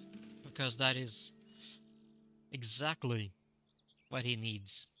 because that is exactly what he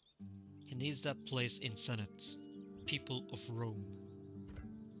needs. He needs that place in Senate. People of Rome.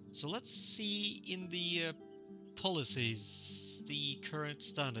 So let's see in the policies the current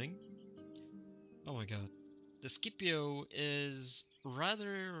standing. Oh my god. The Scipio is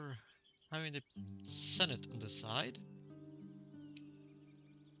rather having the Senate on the side.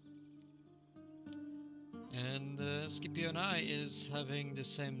 And Scipio and I is having the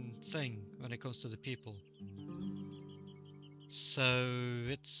same thing when it comes to the people. So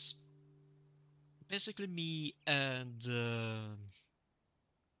it's basically me and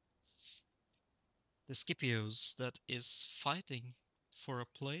the Scipios that is fighting for a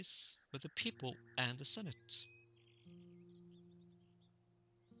place with the people and the Senate.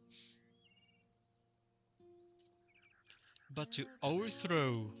 But to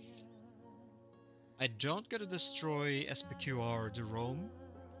overthrow, I don't gotta destroy SPQR the Rome.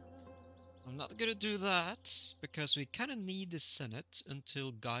 I'm not gonna do that, because we kinda need the Senate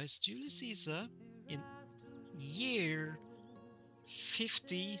until Gaius Julius Caesar in year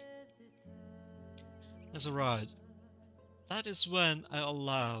 50 has arrived. That is when I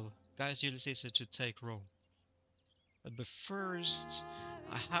allow Gaius Julius Caesar to take Rome. But first,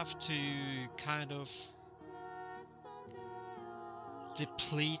 I have to kind of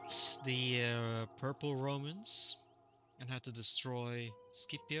deplete the purple Romans and have to destroy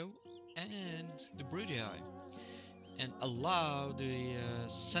Scipio and the Bruttii and allow the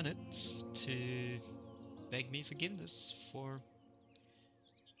Senate to beg me forgiveness for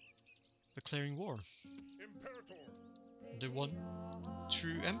declaring war. Imperator. The one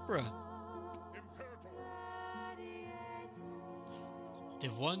true emperor. Imperator. The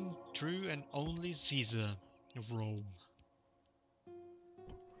one true and only Caesar of Rome.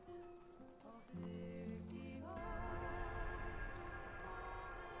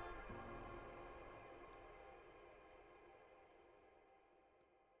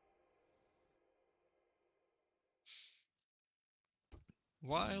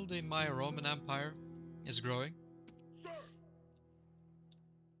 While the Maya Roman Empire is growing. Sir.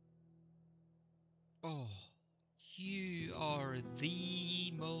 Oh, you are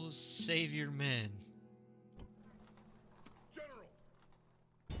the most savior man. General.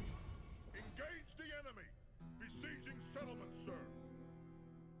 Engage the enemy. Besieging settlement, sir.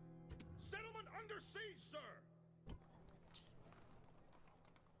 Settlement under siege, sir.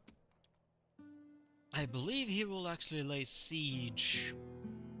 I believe he will actually lay siege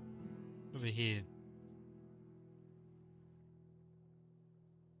over here.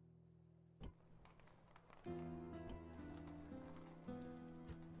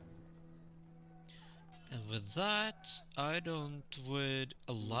 And with that, I would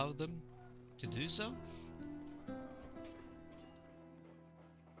allow them to do so.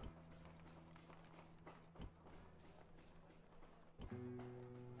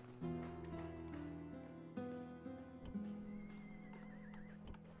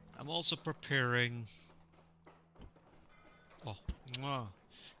 I'm also preparing. Oh,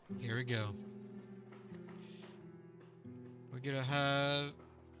 here we go. We're gonna have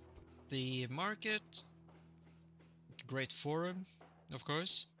the market, great forum, of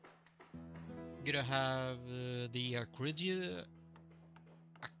course. We're gonna have the aqueduct.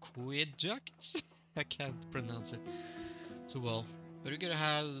 I can't pronounce it too well. But we're gonna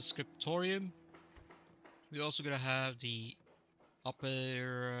have the scriptorium. We're also gonna have the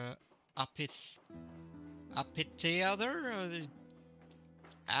upper amphitheater, or the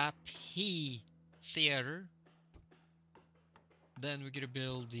amphitheater. Then we're gonna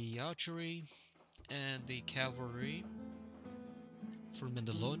build the archery and the cavalry for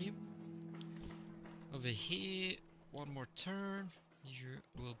Mendelium. Over here, one more turn, you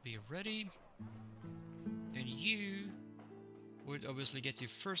will be ready. And you would obviously get your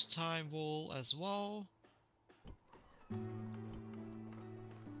first time wall as well.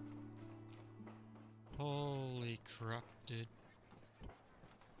 Holy crap, dude.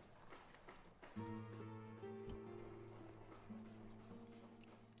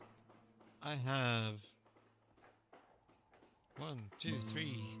 I have 1, 2,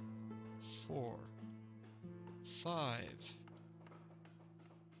 3, 4,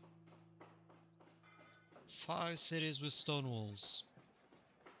 5 cities with stone walls.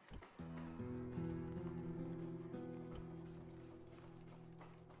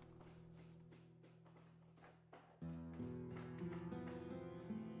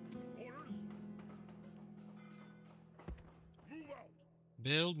 Orders. Move out.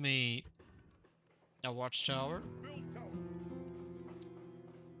 Build me a watchtower. Build tower.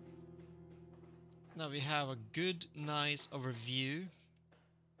 Now we have a good, nice overview.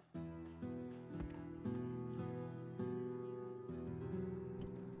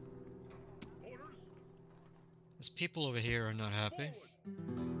 Orders. These people over here are not happy. Forward.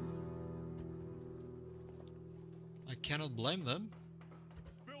 I cannot blame them.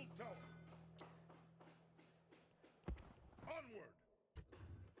 Build tower. Onward.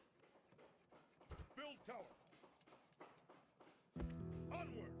 Build tower.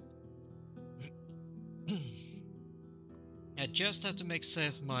 Onward. I just have to make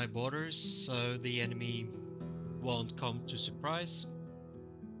safe my borders so the enemy won't come to surprise.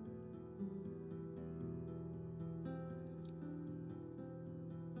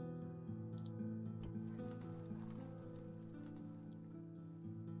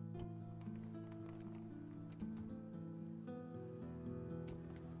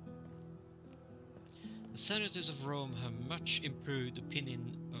 The senators of Rome have much improved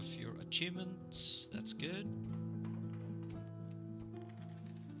opinion of your achievement. That's good.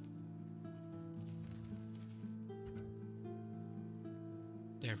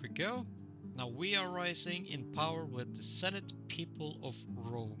 There we go. Now we are rising in power with the Senate people of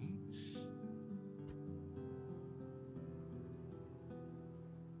Rome.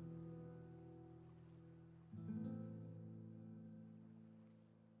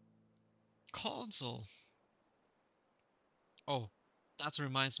 Consul. Oh, that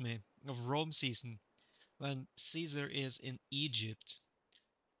reminds me of Rome season when Caesar is in Egypt.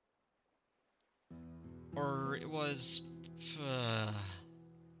 Or it was...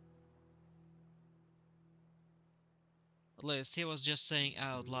 at least he was just saying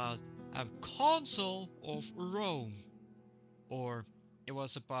out loud, I'm consul of Rome. Or it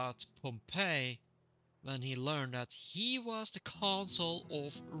was about Pompey when he learned that he was the consul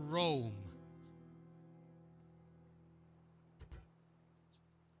of Rome.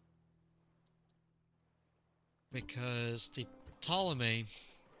 Because the Ptolemy,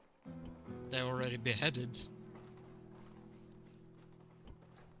 they already beheaded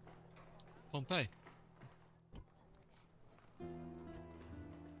Pompey.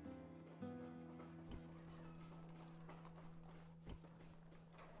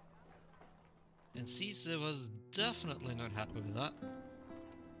 And Caesar was definitely not happy with that.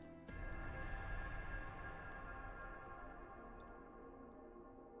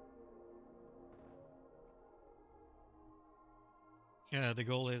 Yeah, the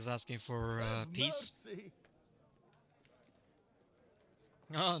Gaul is asking for peace. Mercy.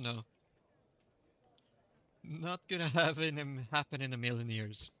 Oh no. Not gonna happen in a million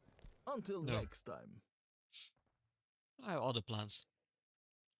years. Until No. next time. I have other plans.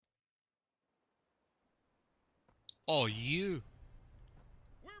 Oh, you.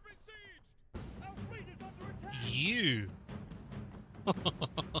 We're besieged! Our fleet is under attack! You.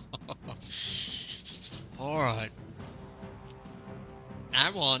 Alright.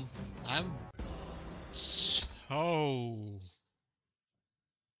 I'm on. I'm so...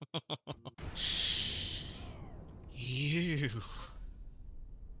 You.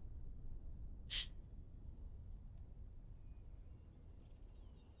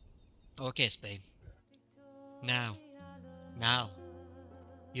 Okay, Spain. Now.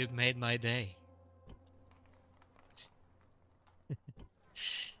 You've made my day.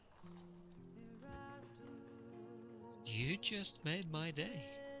 You just made my day.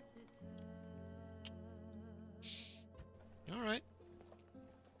 Alright.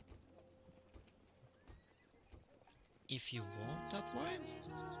 If you want that way?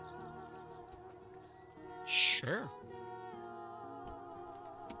 Sure.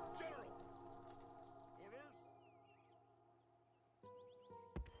 General!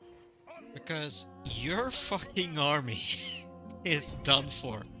 Orders? Because your fucking army is done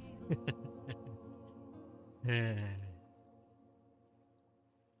for. Aye, Captain.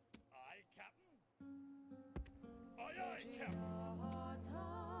 Aye, Captain.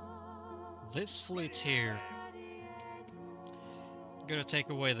 This fleet here, I'm gonna take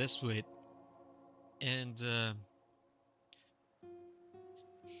away this fleet, and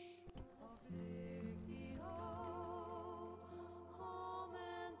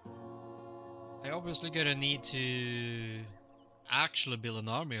I obviously gonna need to actually build an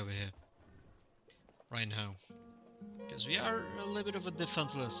army over here right now, because we are a little bit of a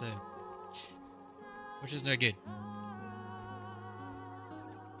defenseless here, which is not good.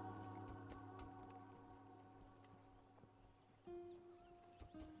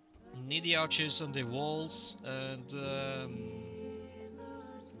 Need the archers on the walls, and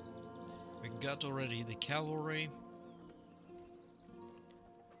we got already the cavalry.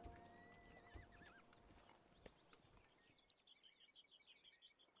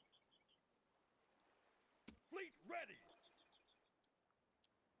 Fleet ready!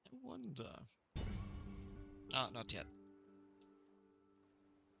 I wonder. Ah, not yet.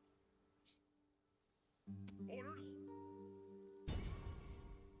 Orders?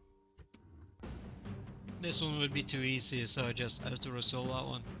 This one would be too easy, so I just have to resolve that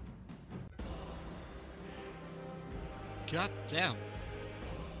one. God damn.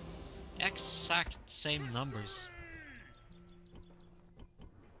 Exact same numbers.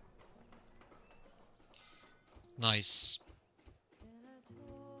 Nice.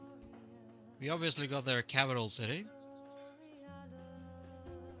 We obviously got their capital city.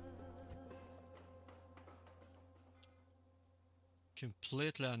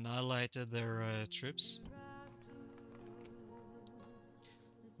 Completely annihilated their troops.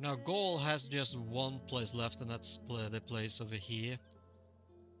 Now Gaul has just one place left, and that's the place over here.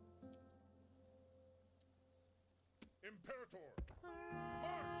 Imperator!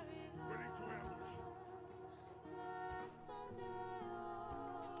 March! Ready to ambush!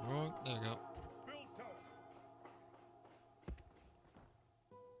 Wrong. There we go. Build tower!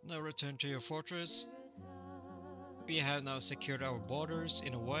 Now return to your fortress. We have now secured our borders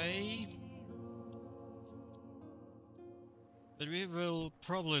in a way. But we will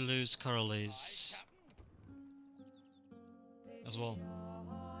probably lose Carles as well.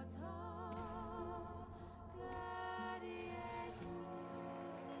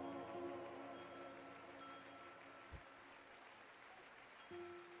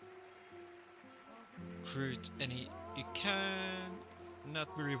 Recruit any you can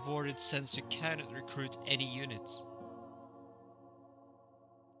not be rewarded since you cannot recruit any units.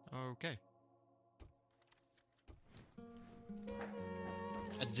 Okay.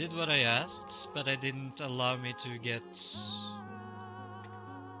 I did what I asked, but I didn't allow me to get...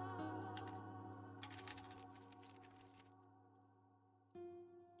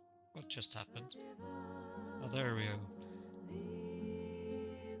 What just happened? Oh, there we go.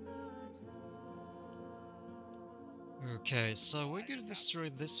 Okay, so we're gonna destroy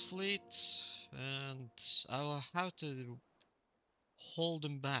this fleet, and I will have to hold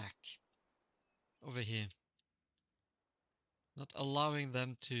them back over here. Not allowing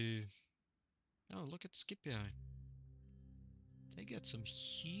them to... Oh, look at Scipio. They get some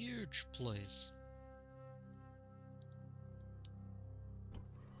huge plays.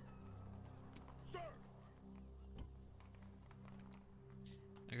 Sir!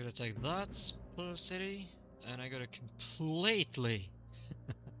 I'm gonna take that city, and I'm gonna completely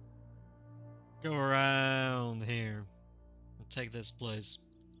go around here and take this place.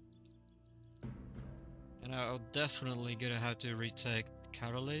 And I'm definitely gonna have to retake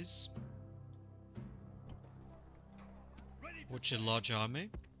Carles, which is a large army.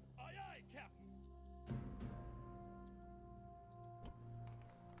 Aye, aye, Captain.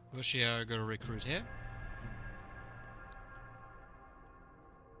 Which we are gonna recruit here.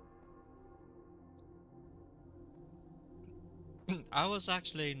 I was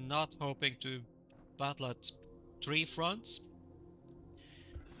actually not hoping to battle at 3 fronts,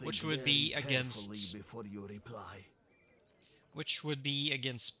 which would be against before you reply. which would be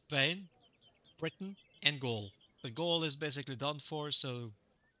against Spain, Britain, and Gaul. But Gaul is basically done for, so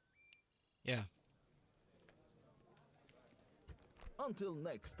yeah. Until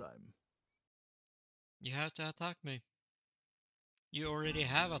next time. You have to attack me. You already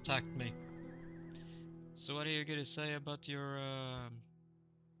have attacked me. So what are you gonna say about your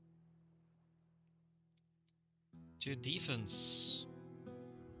to your defense?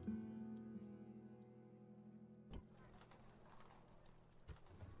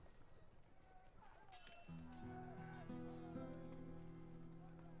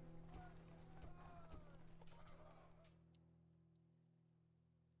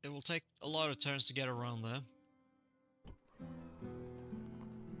 It will take a lot of turns to get around there.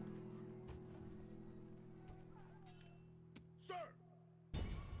 Sir!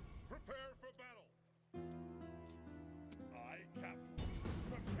 Prepare for battle! Aye, Captain.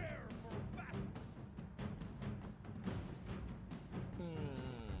 Prepare for battle!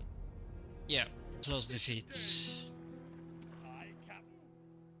 Yeah, close defeat. Aye, Captain.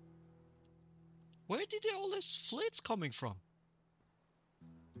 Where did all these fleets coming from?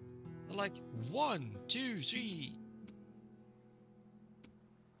 They're like 1, 2, 3.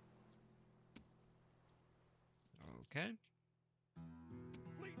 Okay.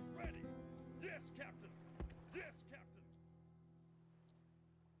 Fleet ready! Yes, Captain! Yes,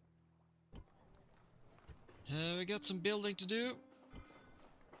 Captain! We got some building to do.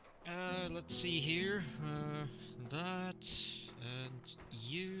 Let's see here. That and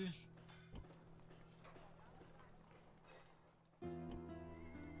you.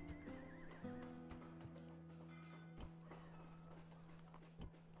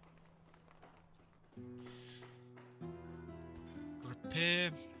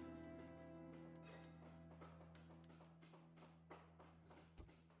 Repair.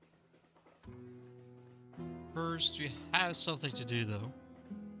 First, we have something to do though.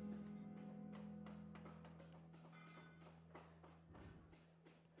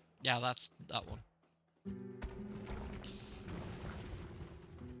 Yeah, that's that one.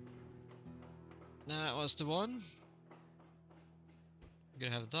 That was the one. We're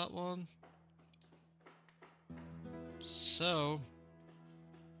gonna have that one. So,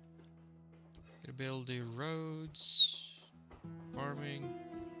 gonna build the roads, farming,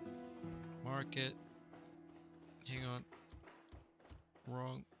 market. Hang on.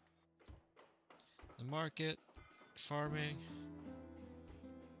 Wrong. The market, farming,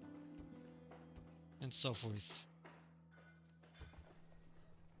 and so forth.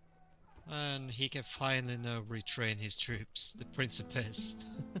 And he can finally now retrain his troops, the Principes.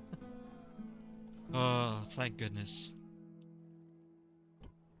 Oh, thank goodness.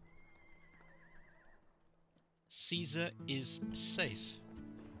 Caesar is safe.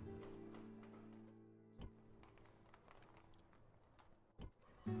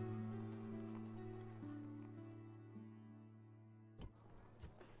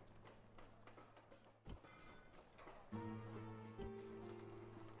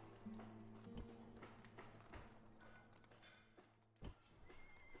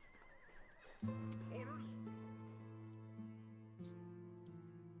 Orders?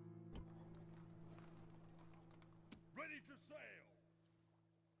 Ready to sail.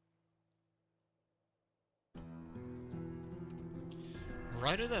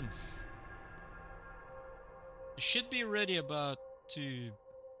 Righty then. Should be ready about to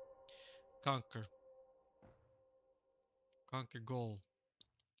conquer Gaul,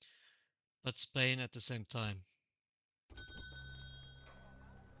 but Spain at the same time.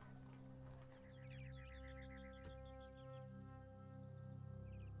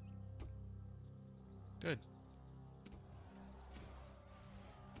 Good.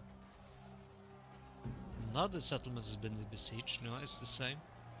 Another settlement has been besieged. No, it's the same.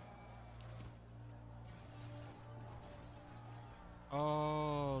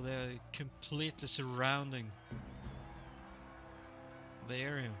 Oh, they're completely surrounding the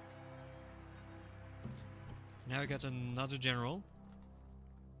area. Now we got another general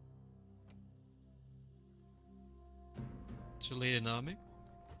to lead an army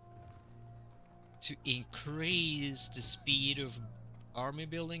to increase the speed of army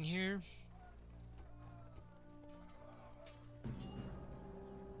building here.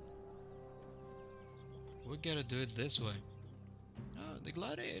 We gotta do it this way. Oh, the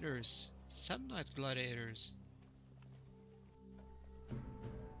gladiators. Samnite gladiators.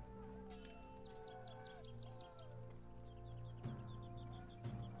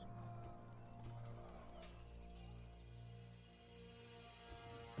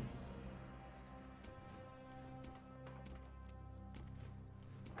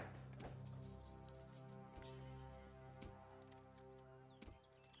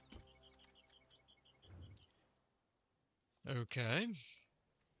 Okay.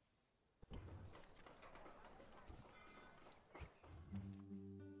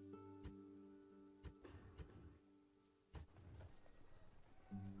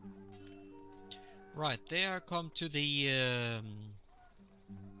 Right, they are come to the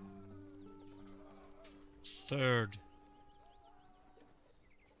third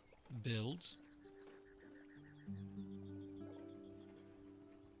build.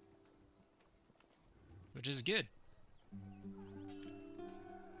 Which is good.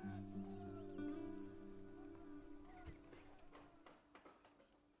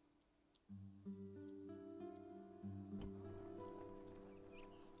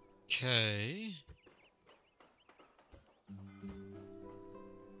 Okay.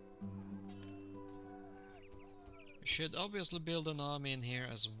 We should obviously build an army in here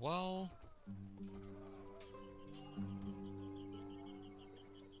as well.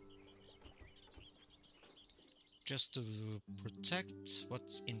 Just to protect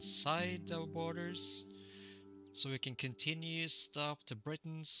what's inside our borders, so we can continue stop the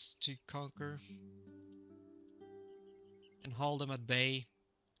Britons to conquer and hold them at bay,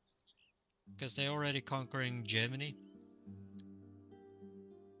 because they're already conquering Germany.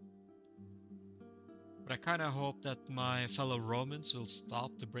 But I kind of hope that my fellow Romans will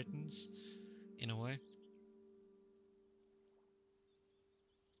stop the Britons in a way.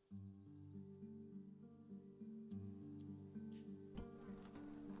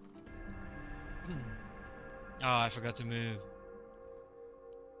 Oh, I forgot to move.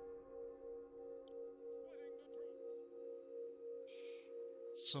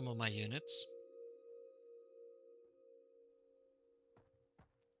 Some of my units.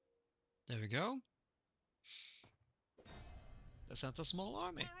 There we go. They sent a small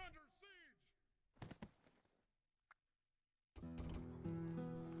army.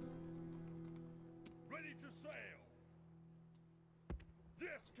 Ready to sail.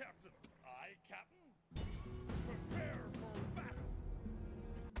 Yes, Captain. Aye, Captain. Prepare for battle.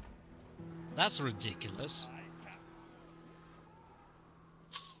 That's ridiculous. Aye, Captain.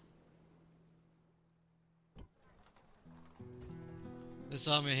 This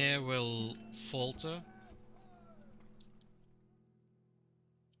army here will falter.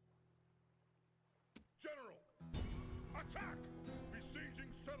 General, attack!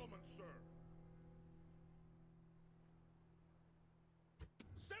 Besieging settlement, sir.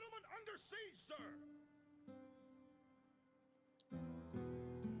 Settlement under siege, sir.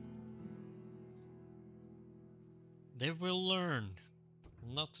 They will learn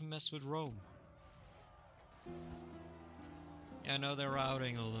not to mess with Rome. Yeah, I know they're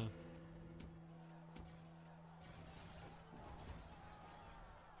routing, although.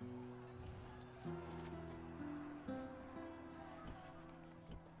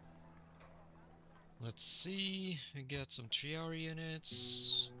 Let's see, we got some triar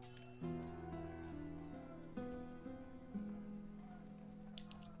units.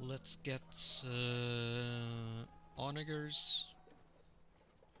 Let's get onagers.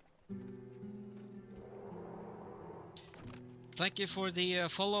 Thank you for the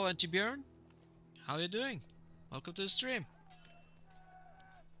follow, Antibjörn. How are you doing? Welcome to the stream.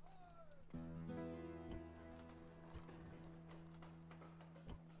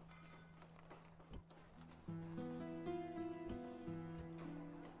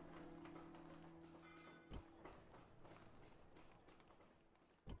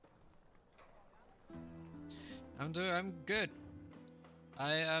 I'm good.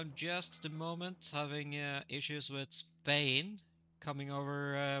 I am just at the moment having issues with Spain coming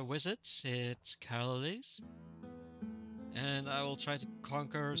over visits. It's Carolese, and I will try to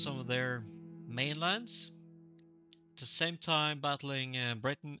conquer some of their mainlands. At the same time, battling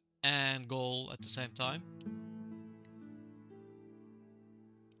Britain and Gaul at the same time,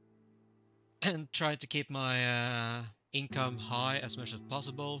 and try to keep my income high as much as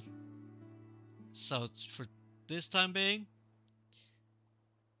possible. So for this time being,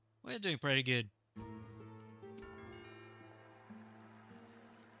 we're doing pretty good.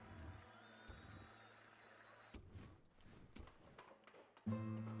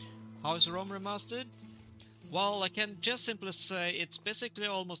 How is Rome Remastered? Well, I can just simply say it's basically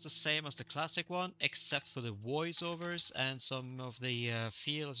almost the same as the classic one, except for the voiceovers and some of the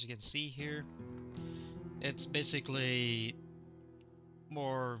feel, as you can see here. It's basically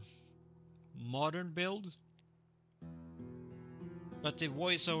more modern build. But the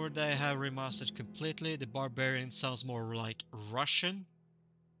voiceover they have remastered completely. The barbarian sounds more like Russian.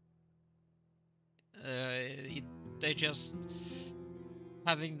 They just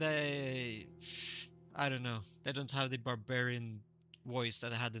having the, I don't know, they don't have the barbarian voice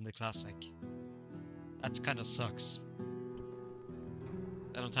that I had in the classic. That kind of sucks.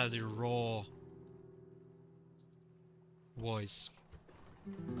 They don't have the raw voice.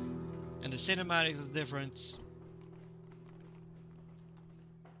 And the cinematics is different.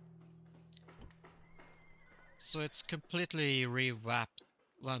 So it's completely revamped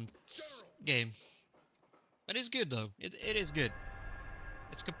game. But it's good though. It is good.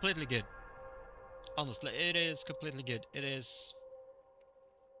 It's completely good. Honestly, it is completely good. It's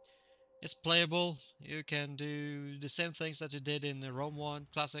playable. You can do the same things that you did in the Rome 1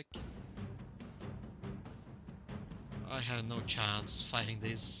 Classic. I had no chance fighting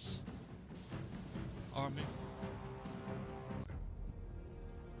this army.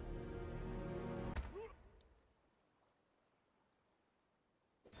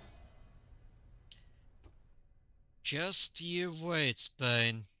 Just you wait,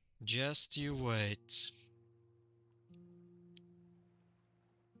 Spain. Just you wait.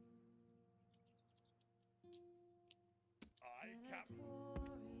 Aye, Captain.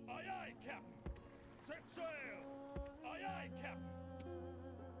 Aye, aye, Captain. Set sail. Aye, aye, Captain.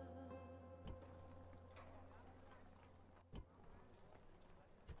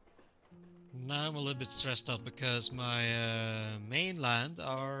 Now I'm a little bit stressed out because my mainland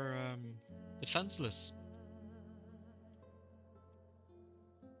are defenseless.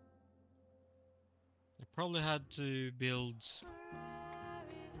 I probably had to build.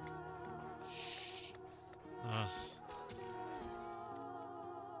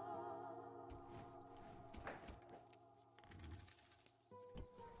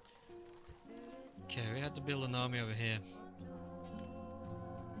 Okay, we had to build an army over here.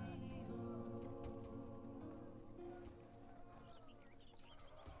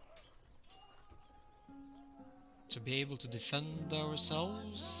 To be able to defend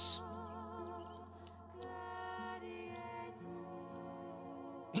ourselves.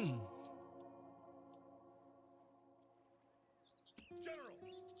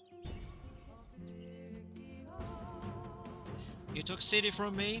 You took city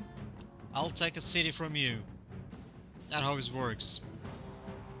from me, I'll take a city from you. That's how it works.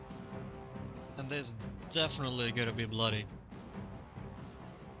 And this definitely gonna be bloody.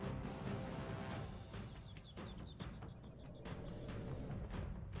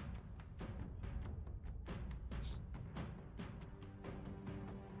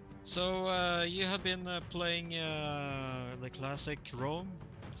 So, you have been playing the classic Rome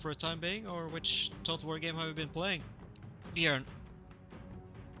for a time being, or which Total War game have you been playing? Björn.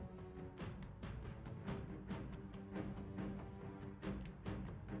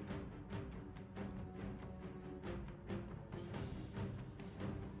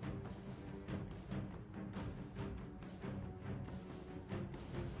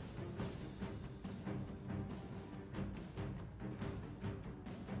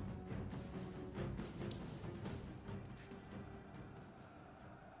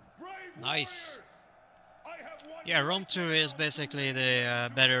 Brave Nice. warriors! I have won Yeah, Rome 2 is basically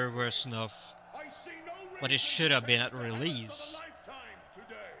the better version of I see no what it reason should to have been change at the habits of a release. lifetime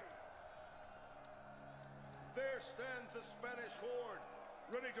today. There stands the Spanish horde,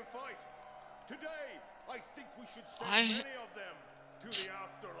 ready to fight. Today, I think we should send many of them to the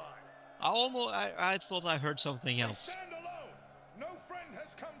afterlife. I thought I heard something They else. stand alone. No friend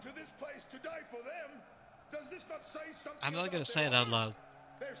has come to this place to die for them. Does this not say something? I'm not about gonna say it their out loud.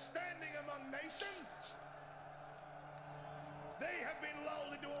 They're standing among nations. They have been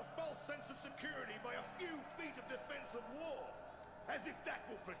lulled into a false sense of security by a few feet of defensive wall, as if that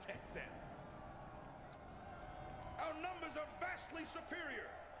will protect them. Our numbers are vastly superior.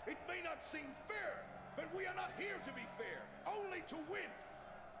 It may not seem fair, but we are not here to be fair, only to win.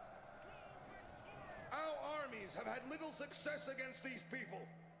 Our armies have had little success against these people.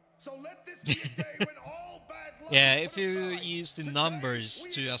 So let this be a day when all bad luck Yeah, is if put you aside. use the Today, numbers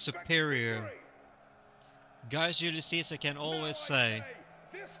we to a expect superior, victory. Gaius Julius can Now always I say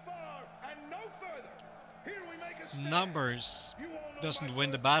this far and no further. Here we make a stand. numbers You all know doesn't my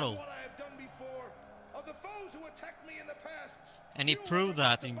win the worth battle. and what I have done before. Of the foes who attacked me in the past, And he few proved ever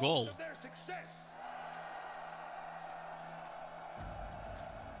got that to in boast Gaul. of their success.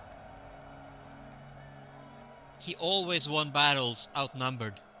 He always won battles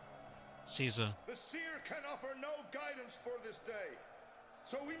outnumbered. Caesar. The seer can offer no guidance for this day.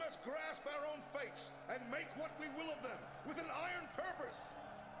 So we must grasp our own fates and make what we will of them with an iron purpose.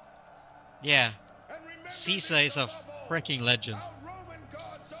 Yeah, And remember Caesar this is a above all, freaking legend. our Roman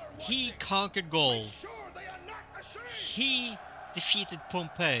gods are He watching. conquered Gaul. Make sure they are not ashamed. He defeated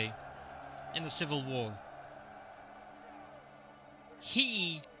Pompey in the Civil War.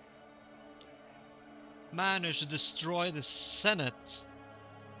 He managed to destroy the Senate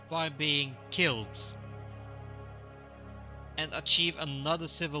by being killed and achieve another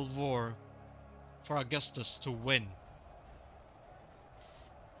civil war for Augustus to win.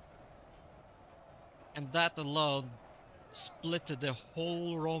 And that alone splitted the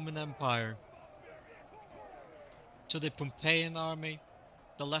whole Roman Empire to the Pompeian army,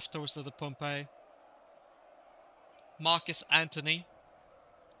 the leftovers of the Pompey, Marcus Antony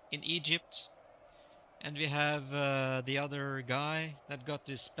in Egypt, and we have the other guy that got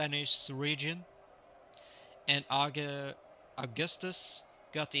the Spanish region, and Augustus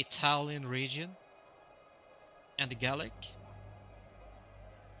got the Italian region and the Gallic.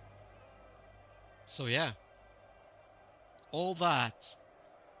 So yeah, all that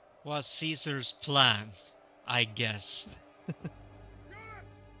was Caesar's plan, I guess.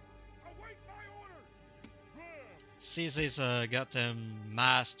 Caesar's a goddamn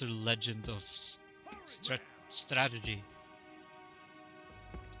master legend of strategy.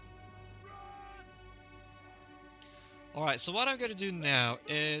 Alright, so what I'm gonna do now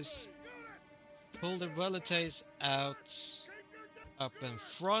is pull the Velites out up in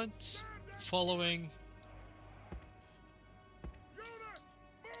front, following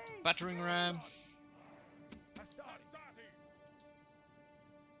battering ram.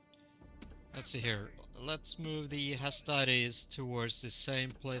 Let's see here. Let's move the Hastates towards the same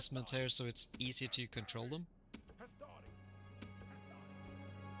placement here so it's easy to control them.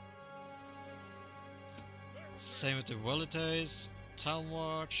 Same with the Velites. Town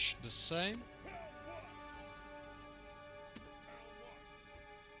Watch, the same.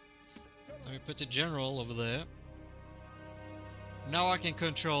 Let me put the general over there. Now I can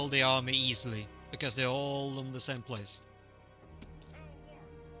control the army easily, because they're all in the same place.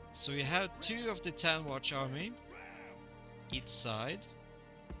 So we have two of the Town Watch army, each side.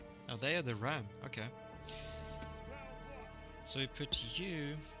 Oh, they are the ram, okay. So we put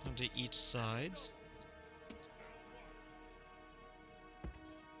you on the each side.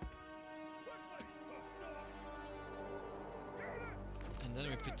 And then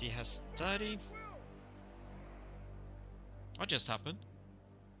we put the Hastati. What just happened?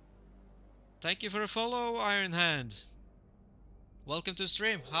 Thank you for the follow, Iron Hand. Welcome to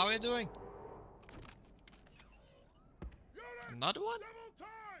stream. How are you doing? Another one?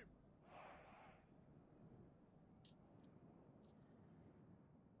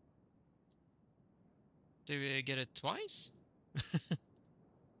 Did we get it twice?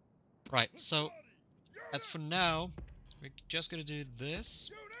 Right, so for now, we're just gonna do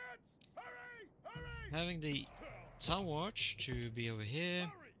this. Having the Town Watch to be over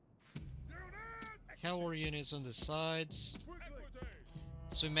here. Cavalry units on the sides.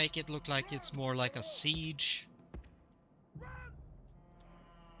 So we make it look like it's more like a siege.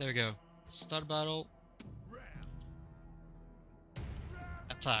 There we go. Start battle.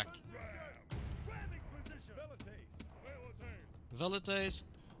 Attack. Velites.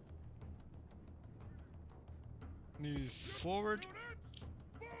 Move forward.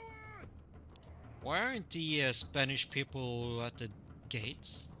 Why aren't the Spanish people at the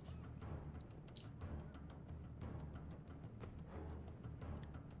gates?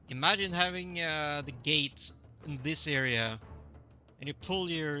 Imagine having the gates in this area and you pull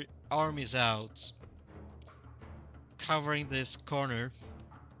your armies out, covering this corner,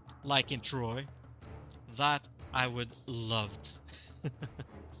 like in Troy. That I would loved.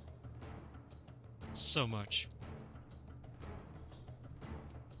 So much.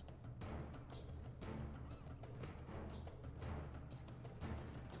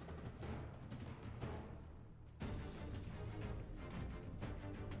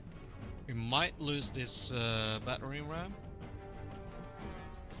 We might lose this battering ram.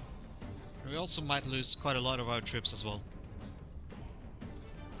 We also might lose quite a lot of our troops as well.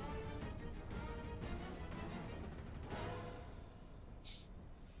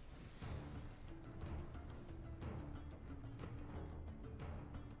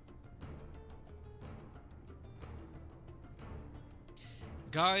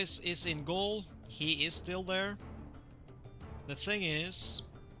 Gaius is in Gaul. He is still there. The thing is,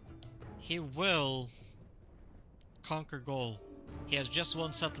 he will conquer Gaul. He has just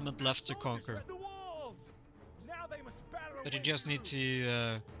one settlement left to conquer. But he just needs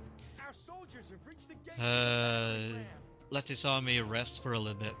to let his army rest for a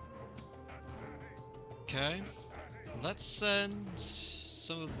little bit. Okay, let's send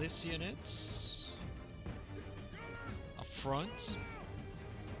some of these units up front.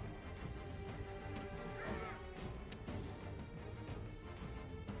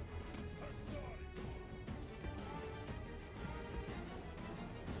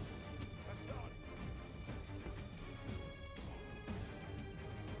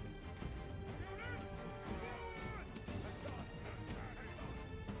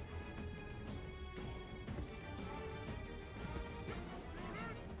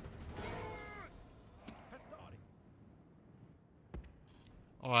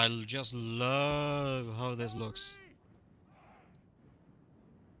 Oh, I just love how this looks.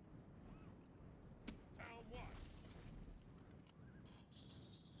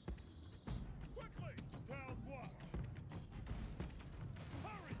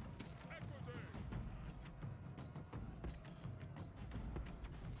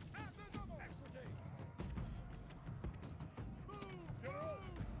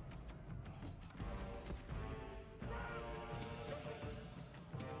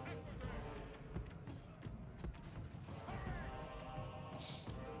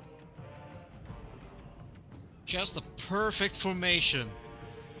 Just the perfect formation.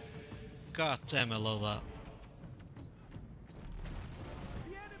 God damn, I love that.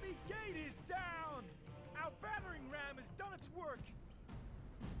 The enemy gate is down. Our battering ram has done its work.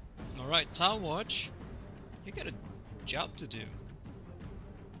 Alright, Town Watch. You got a job to do.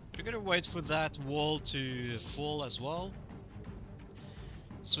 We're gonna wait for that wall to fall as well,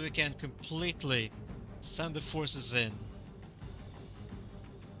 so we can completely send the forces in.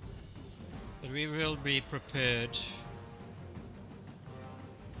 But we will be prepared.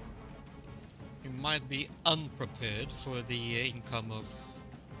 We might be unprepared for the income of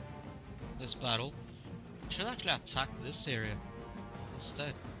this battle. We should actually attack this area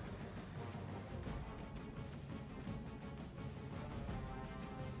instead.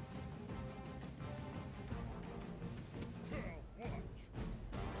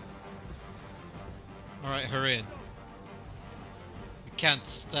 Alright, hurry in. We can't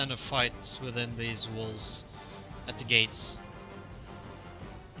stand a fight within these walls at the gates.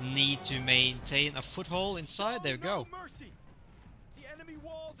 Need to maintain a foothold inside. There we go. No mercy. The enemy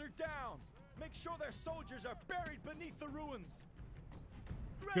walls are down. Make sure their soldiers are buried beneath the ruins.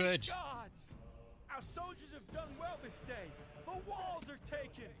 Great Good. gods! Our soldiers have done well this day. The walls are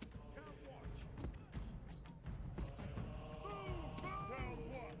taken.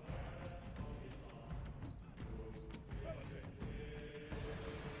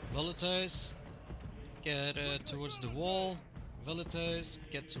 Velites, get towards the wall. Velites,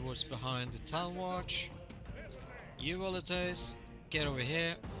 get towards behind the town watch. You Velites, get over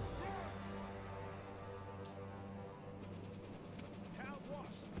here.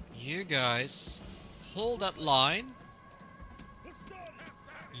 You guys, hold that line.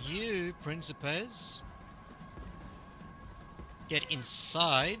 You Principes, get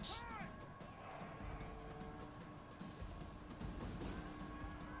inside.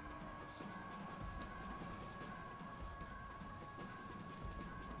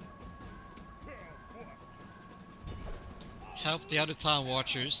 Help the other town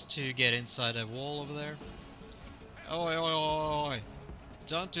watchers to get inside a wall over there. Oi, oi, oi, oi.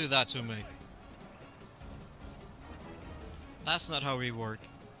 Don't do that to me. That's not how we work.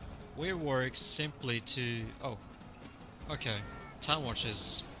 We work simply to... Oh, okay. Time watch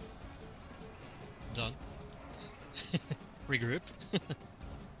is done. Regroup.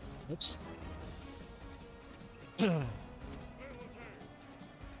 Oops.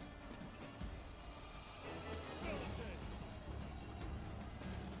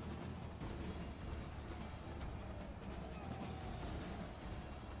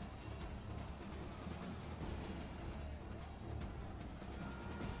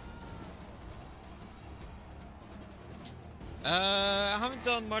 I haven't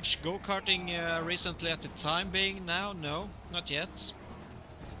done much go-karting recently at the time being now, no, not yet.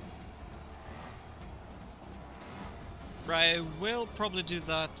 But I will probably do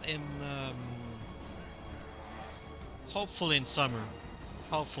that in, hopefully in summer,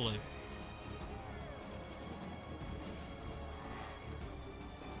 hopefully.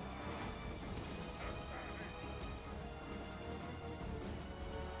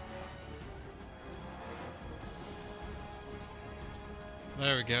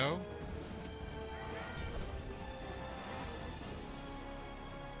 There we go.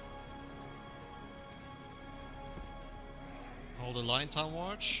 Hold the line, time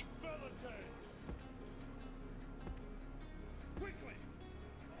watch.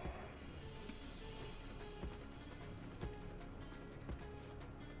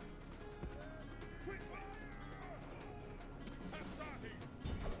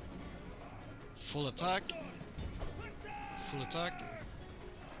 Full attack. Full attack.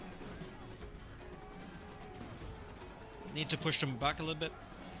 Need to push them back a little bit.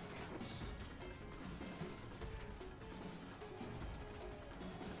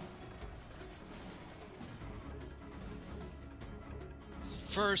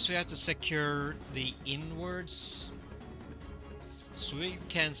 First we have to secure the inwards, so we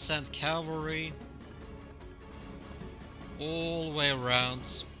can send cavalry all the way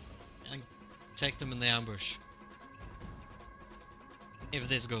around and take them in the ambush, if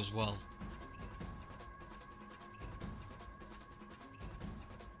this goes well.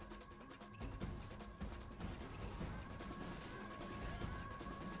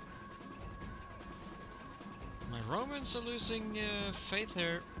 Romans are losing faith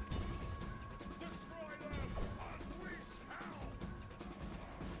here.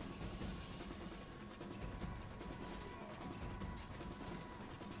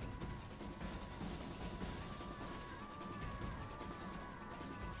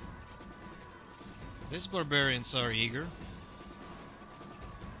 These barbarians are eager.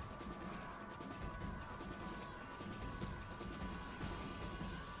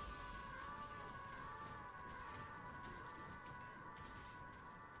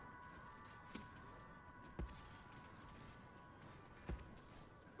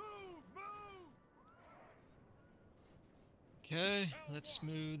 Okay, let's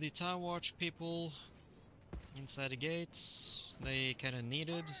move the Time Watch people inside the gates. They kinda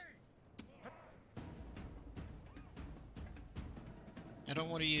needed. I don't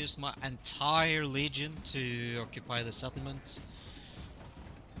want to use my entire legion to occupy the settlement.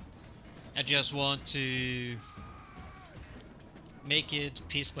 I just want to make it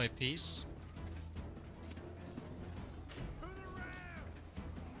piece by piece.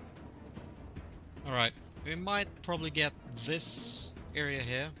 Alright, we might probably get this area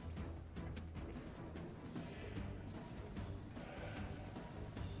here.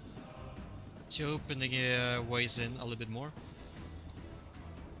 To open the ways in a little bit more.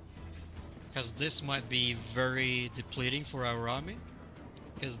 Because this might be very depleting for our army.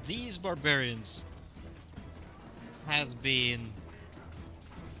 Because these barbarians has been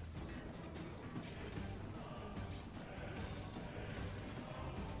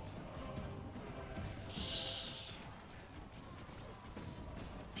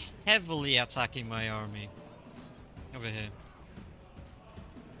heavily attacking my army over here.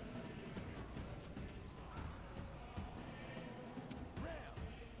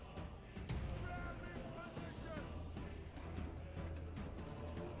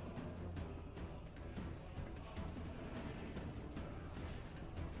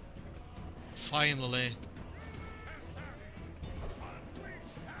 Finally.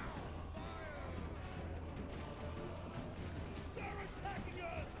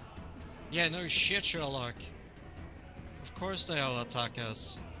 Yeah, no shit, Sherlock. Of course they all attack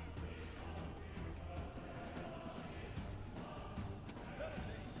us.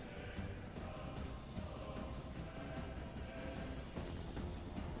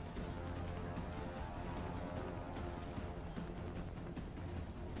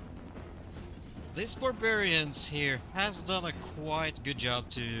 These barbarians here has done a quite good job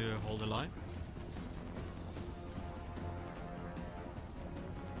to hold the line.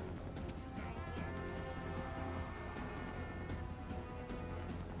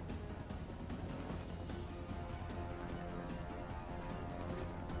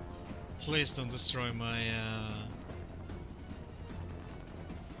 Please don't destroy my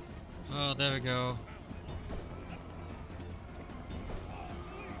Oh, there we go.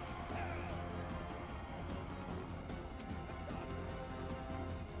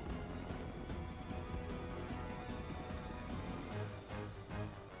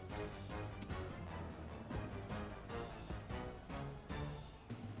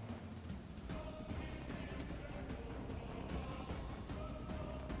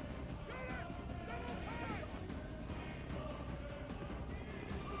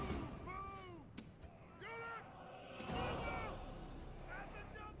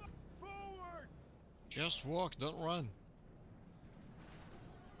 Just walk, don't run.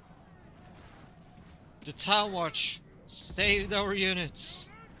 The Town Watch saved our units.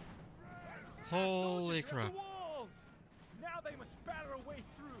 Holy crap. Now they must batter a way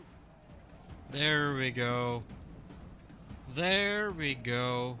through. There we go. There we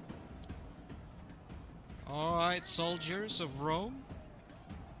go. Alright, soldiers of Rome.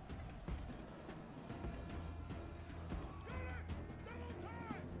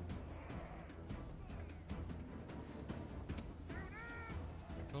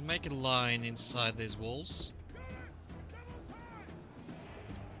 We'll make a line inside these walls.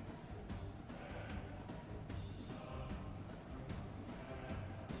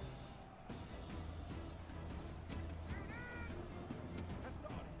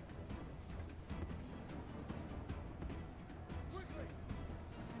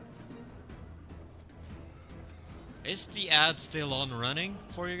 Is the ad still on running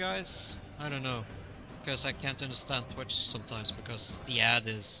for you guys? I don't know. Because I can't understand Twitch sometimes because the ad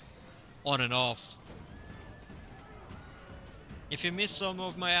is on and off. If you missed some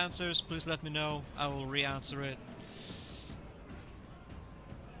of my answers, please let me know. I will re-answer it.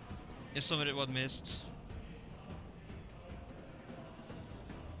 If some of it was missed.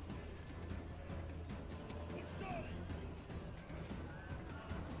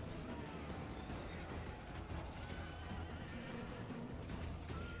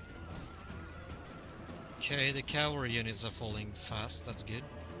 Okay, the cavalry units are falling fast, that's good.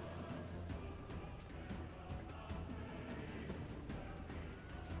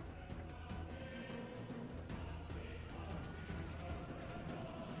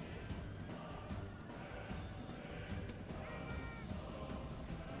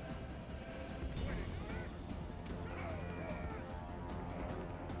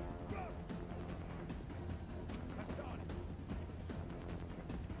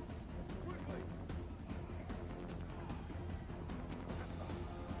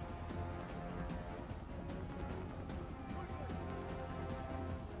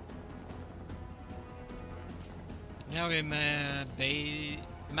 Now we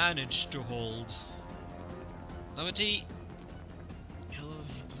managed to hold. Levity. Hello,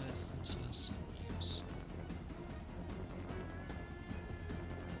 fast. Yes.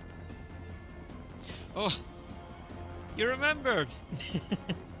 Oh, you remembered.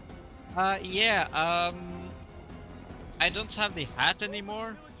 Yeah. I don't have the hat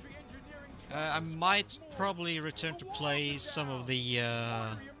anymore. I might probably return to play some of the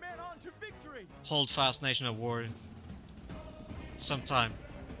Hold Fast Nation of War sometime.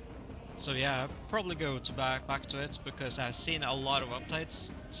 So yeah, I'll probably go to back to it because I've seen a lot of updates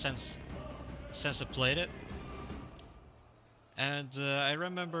since I played it. And I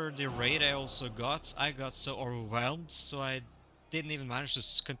remember the raid I also got. I got so overwhelmed, so I didn't even manage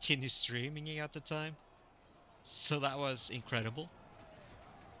to continue streaming it at the time. So that was incredible.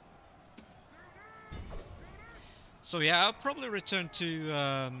 So yeah, I'll probably return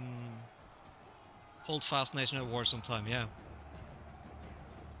to Hold Fast Nation of War sometime, yeah.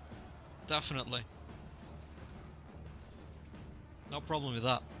 Definitely. No problem with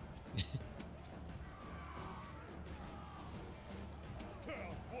that.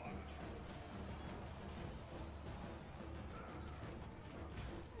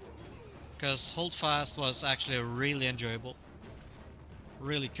 Because Hold Fast was actually really enjoyable.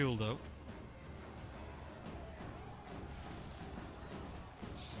 Really cool though.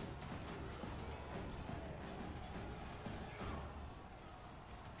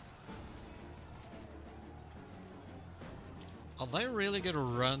 Are they really gonna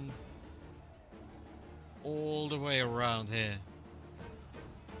run all the way around here?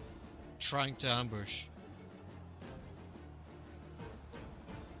 Trying to ambush.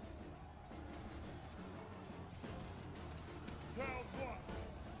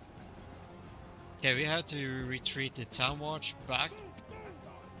 Okay, we have to retreat the Town Watch back.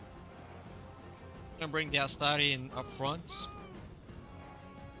 And bring the Astari in up front.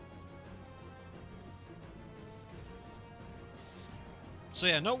 So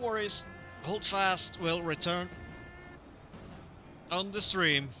yeah, no worries. Hold fast. We'll return on the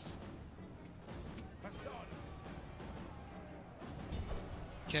stream.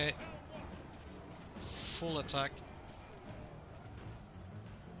 Okay. Full attack.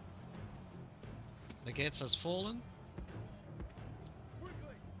 The gates has fallen.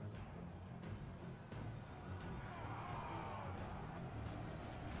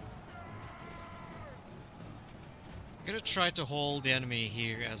 I'm gonna try to hold the enemy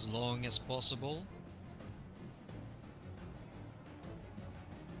here as long as possible.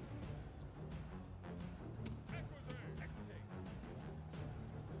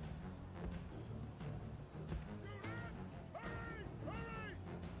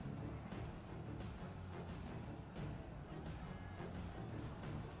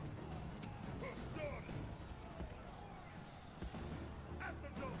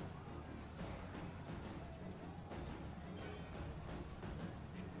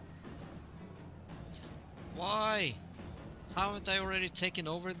 Why? Haven't I already taken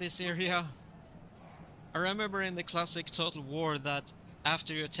over this area? I remember in the classic Total War that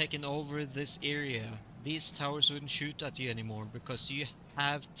after you're taken over this area, these towers wouldn't shoot at you anymore because you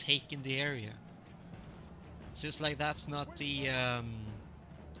have taken the area. Seems like that's not the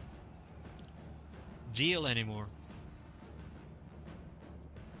deal anymore.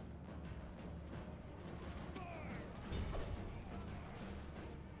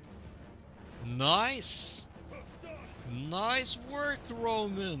 Nice! Nice work,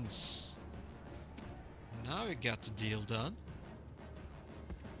 Romans! Now we got the deal done.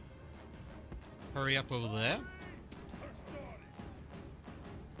 Hurry up over there.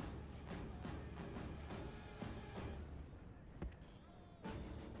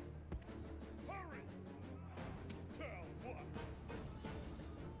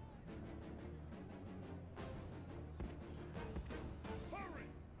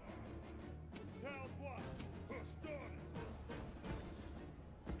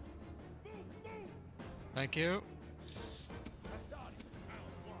 Thank you.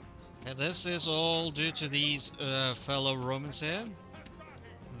 And this is all due to these fellow Romans here.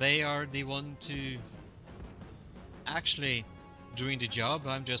 They are the one to actually doing the job.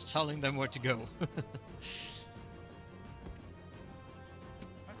 I'm just telling them where to go.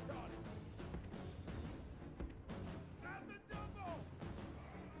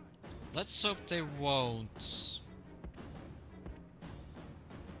 Let's hope they won't.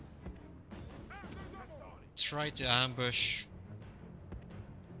 Try to ambush.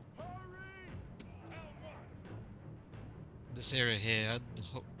 This area here.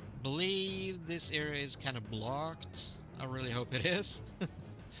 I believe this area is kind of blocked. I really hope it is.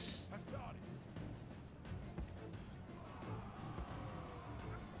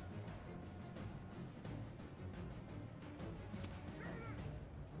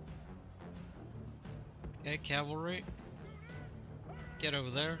 Okay, cavalry. Get over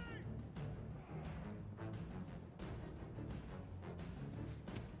there.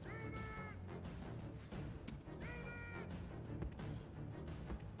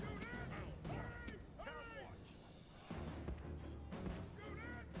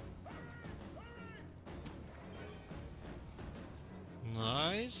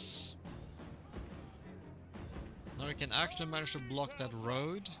 Nice. Now we can actually manage to block that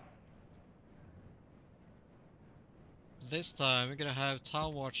road. This time we're gonna have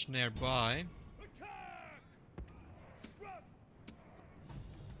Town Watch nearby.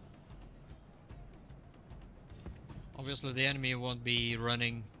 Obviously the enemy won't be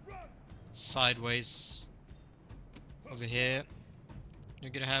running sideways over here.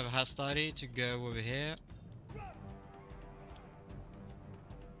 You're gonna have Hastari to go over here.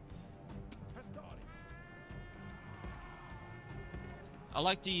 I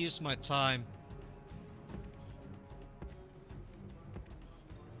like to use my time.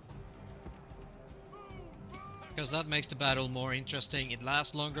 Because that makes the battle more interesting, it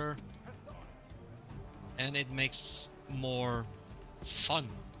lasts longer, and it makes more fun.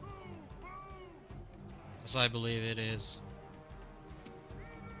 As I believe it is.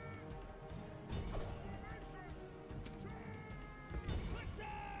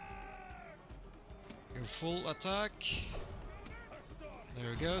 Go full attack. There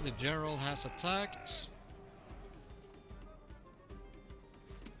we go, the general has attacked.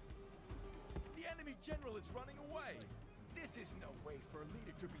 The enemy general is running away. This is no way for a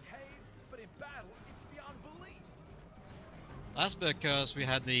leader to behave, but in battle, it's beyond belief. That's because we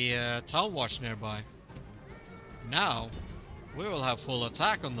had the Town Watch nearby. Now, we will have full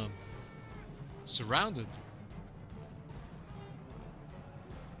attack on them. Surrounded.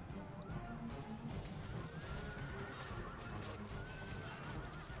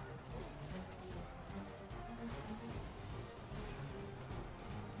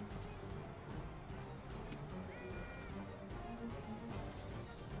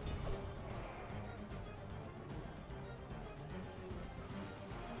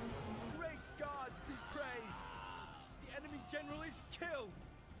 is kill.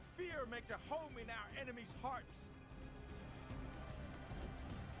 Fear makes a home in our enemies' hearts.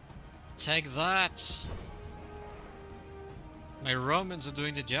 Take that! My Romans are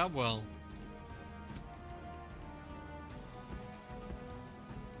doing the job well.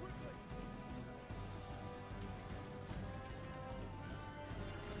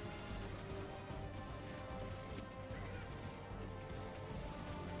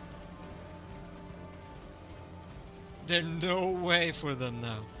 There's no way for them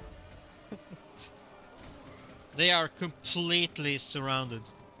now. They are completely surrounded.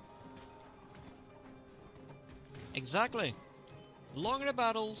 Exactly. The longer the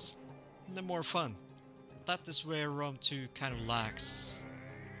battles, the more fun. That is where Rome 2 kind of lacks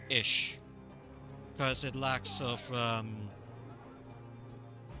ish. Because it lacks of that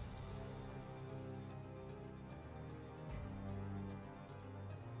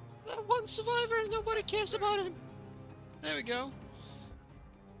one survivor, nobody cares about him. There we go.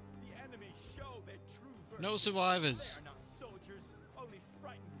 The enemy show their true virtue. No survivors. They are not soldiers, only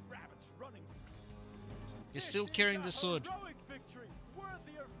frightened rabbits running. He's still carrying the sword. Heroic victory,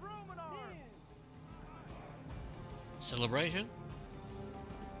 worthy of Roman arms. Celebration?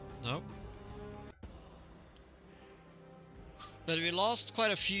 No. But we lost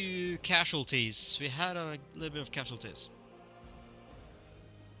quite a few casualties. We had a little bit of casualties.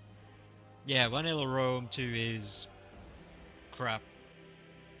 Yeah, Vanilla Rome 2 is crap.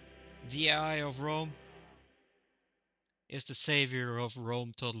 DI of Rome is the savior of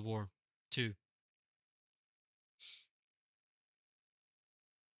Rome Total War 2.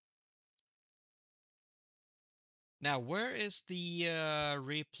 Now, where is the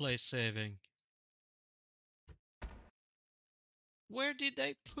replay saving? Where did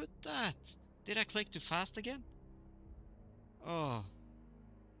I put that? Did I click too fast again? Oh.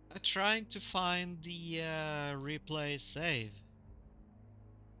 I'm trying to find the replay save.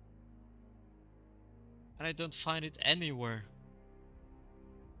 And I don't find it anywhere.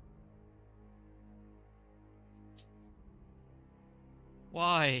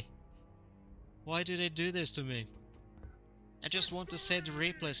 Why? Why do they do this to me? I just want to save the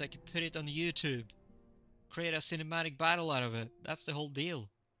replay so I can put it on YouTube. Create a cinematic battle out of it. That's the whole deal.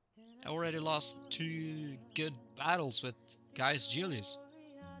 I already lost 2 good battles with Gaius Julius.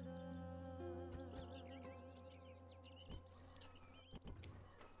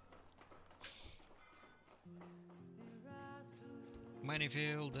 Mining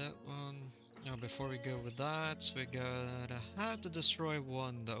field, that one. Now before we go with that, we gotta have to destroy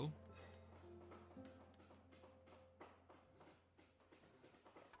one though.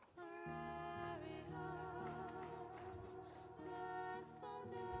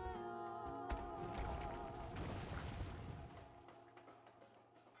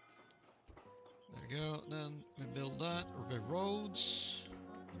 There we go, then we build that, or the roads,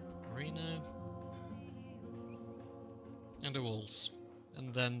 arena, and the walls,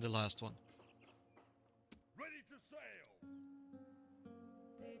 and then the last one. Ready to sail.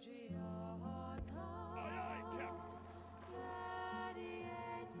 Aye, aye, Captain.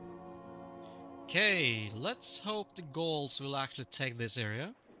 Okay, let's hope the Gauls will actually take this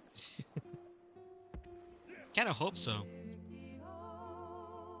area. Kinda hope so.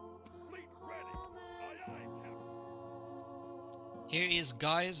 Fleet ready. Aye, aye, Captain. Here is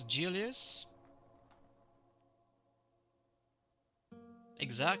Gaius Julius.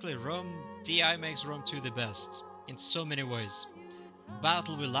 Exactly, Rome DI makes Rome 2 the best in so many ways.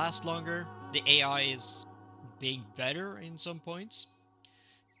 Battle will last longer, the AI is being better in some points,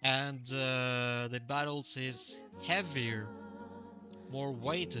 and the battles is heavier, more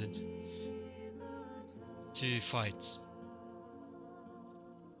weighted to fight.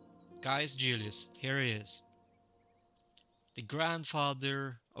 Gaius Julius, here he is. The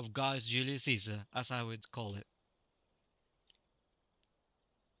grandfather of Gaius Julius Caesar, as I would call it.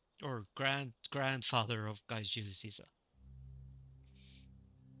 Or grandfather of Gaius Julius Caesar.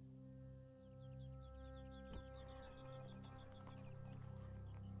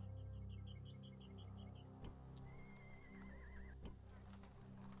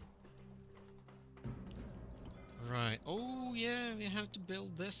 Right. Oh yeah, we have to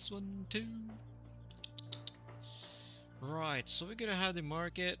build this one too. Right. So we're gonna have the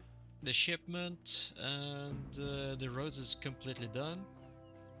market, the shipment, and the roads is completely done.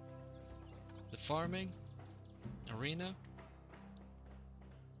 The farming, arena.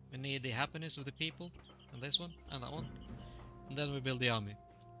 We need the happiness of the people, and this one, and that one. And then we build the army.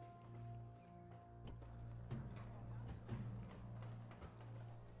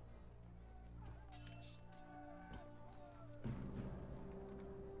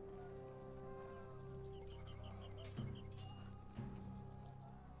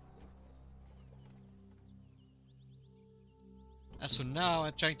 as for now,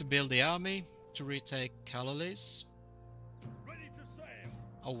 I'm trying to build the army to retake Calolis Ready to sail.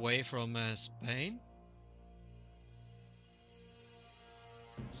 away from Spain.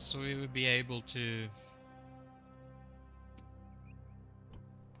 So we will be able to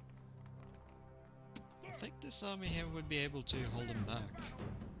I think this army here would be able to hold them back.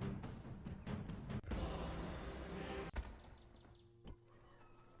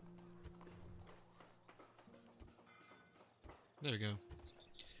 There we go.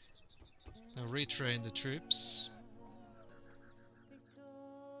 Now retrain the troops.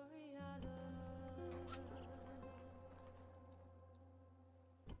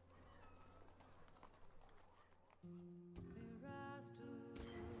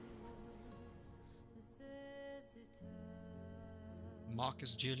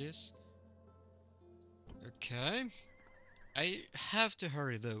 Marcus Julius. Okay. I have to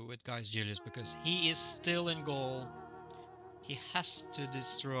hurry though with Gaius Julius because he is still in Gaul. He has to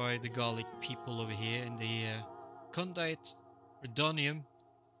destroy the Gallic people over here in the Condite Redonium.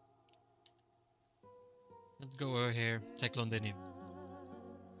 Let's go over here, take Londinium.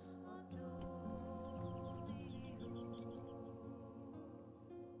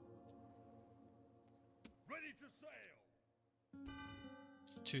 Ready to sail.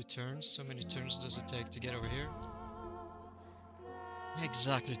 2 turns. How many turns does it take to get over here?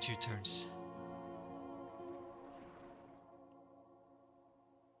 Exactly 2 turns.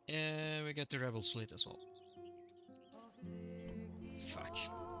 And we get the Rebels fleet as well. Fuck.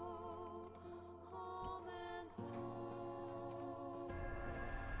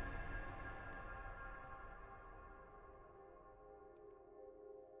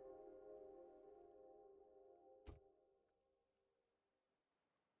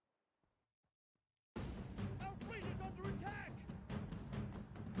 Our fleet is under attack.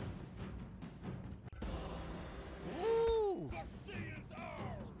 Woo! The sea is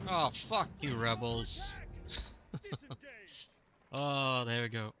ours. Oh, fuck you, Rebels. Disengage. Oh, there we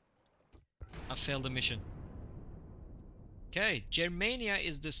go. I failed the mission. Okay, Germania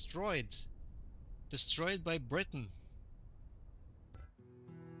is destroyed. Destroyed by Britain.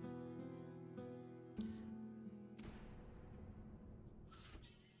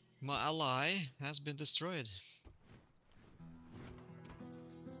 My ally has been destroyed.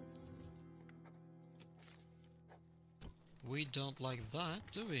 We don't like that,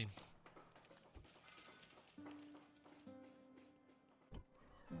 do we?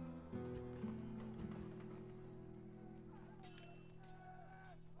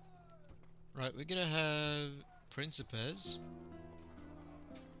 Right, we're gonna have Principes.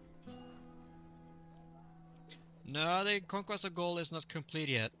 No, the conquest of Gaul is not complete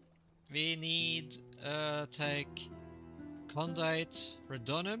yet. We need take Condite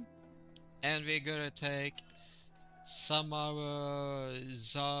Redonum, and we're gonna take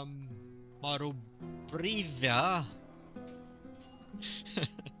Samarobriva.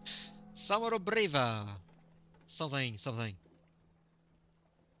 Samarobriva. Something.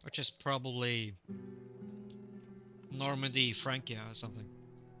 Which is probably Normandy, Francia or something.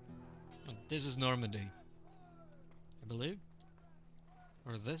 Oh, this is Normandy, I believe.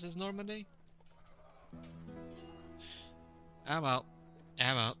 Or this is Normandy? I'm out.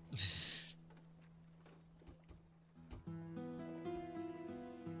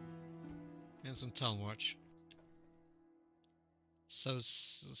 And some town watch. So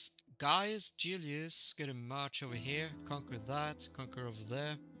Gaius Julius gonna march over here, conquer that, conquer over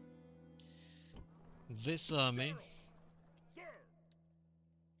there. This army Sir.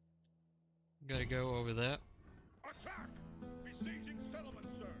 gotta go over there. Attack. Besieging settlement,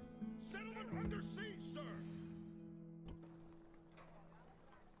 sir. Settlement under siege, sir.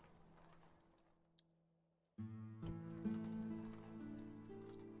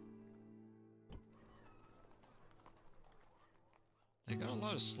 They got a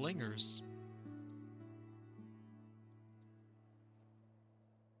lot of slingers.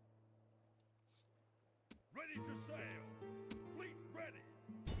 Ready to sail. Fleet ready.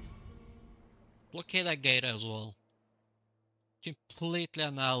 Blockade that gate as well. Completely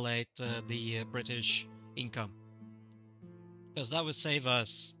annihilate the British income. Because that would save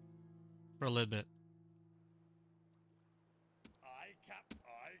us for a little bit. Aye, Captain.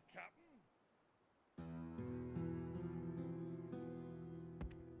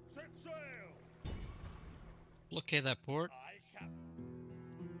 Set sail. Blockade that port. Aye, Captain.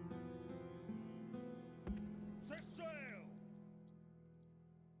 Set sail.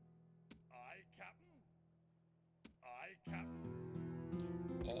 Aye, Captain.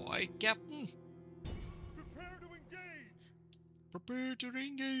 Aye, Captain. Prepare to engage. Prepare to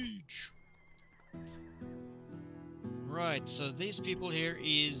engage. Right, so these people here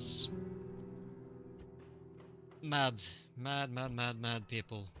is mad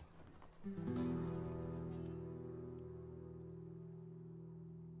people.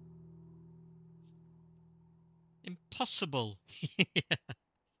 Impossible.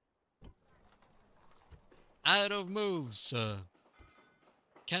 Out of moves.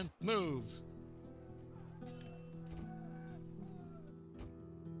 Can't move.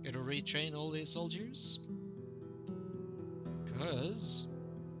 Gotta retrain all these soldiers. Because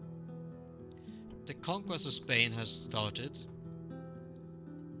the conquest of Spain has started.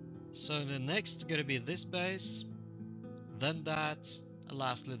 So the next gonna be this base, then that, and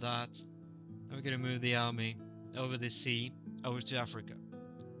lastly that. And we're gonna move the army over the sea, over to Africa.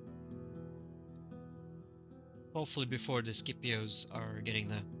 Hopefully before the Scipios are getting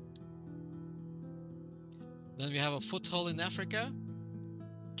there. Then we have a foothold in Africa.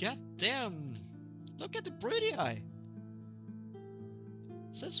 God damn! Look at the Brady Eye!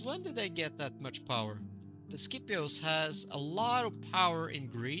 Since when did they get that much power? The Scipios has a lot of power in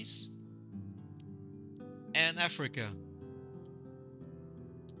Greece and Africa.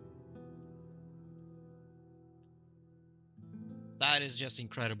 That is just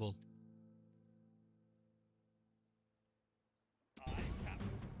incredible.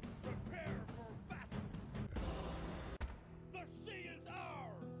 Prepare for battle. The sea is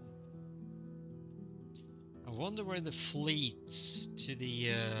ours. I wonder where the fleet to the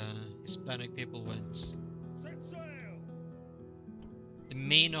Hispanic people went. Set sail. The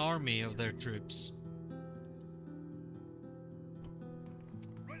main army of their troops.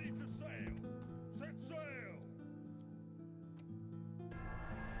 Ready to sail. Set sail.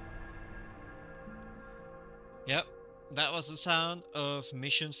 Yep, that was the sound of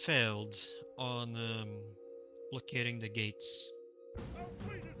mission failed on blockading the gates. Our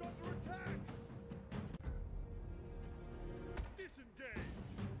fleet is under attack. Disengage.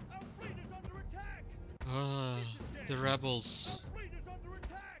 Our fleet is under attack. The rebels. Our fleet is under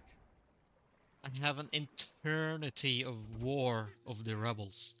attack. I have an eternity of war of the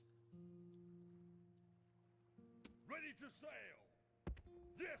rebels. Ready to sail.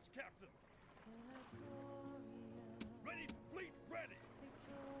 Yes, Captain. Ready, fleet ready.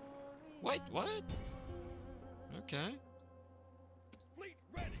 Wait, what? Okay. Fleet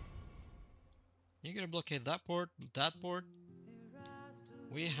ready. You're gonna blockade that port, that port.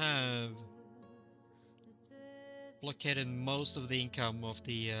 We have blockaded most of the income of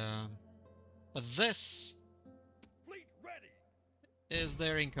the but this Fleet ready. is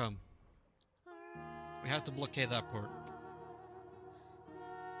their income. We have to blockade that port.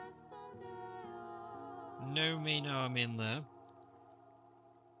 No main army in there.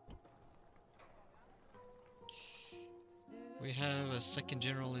 We have a second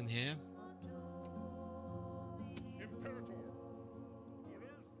general in here, Imperator.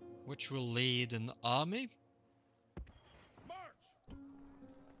 Orders. which will lead an army. March.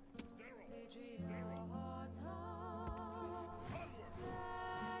 General. Onward.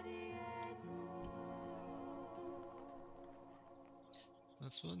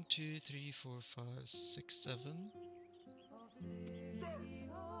 That's 1, 2, 3, 4, 5, 6, 7. Sir.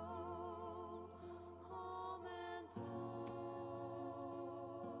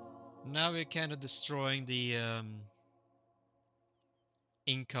 Now we're kind of destroying the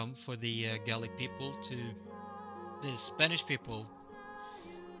income for the Gallic people to the Spanish people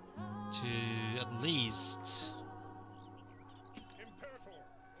to at least Imperator.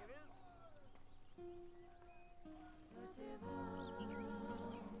 Orders.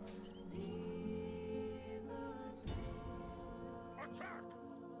 Attack.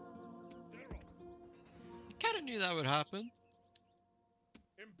 General. I kind of knew that would happen.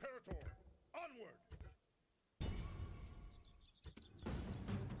 Imperator. Onward.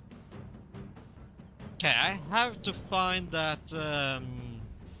 Okay, I have to find that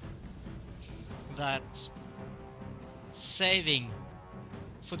that saving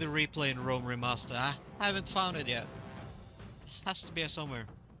for the replay in Rome Remastered. I haven't found it yet. It has to be somewhere.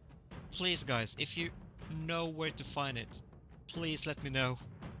 Please, guys, if you know where to find it, please let me know.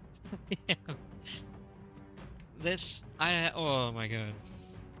 This, oh my god.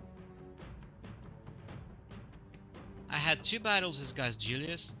 I had 2 battles with this guy's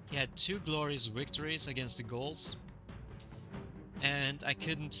Julius. He had 2 glorious victories against the Gauls. And I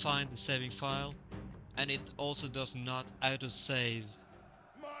couldn't find the saving file. And it also does not auto-save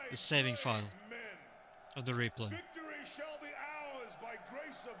the saving file Men, of the replay. victory shall be ours by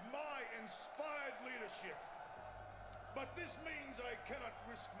grace of my inspired leadership. But this means I cannot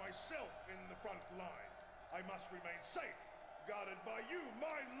risk myself in the front line. I must remain safe, guarded by you,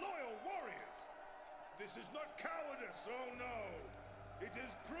 my loyal warriors. This is not cowardice, oh no. It is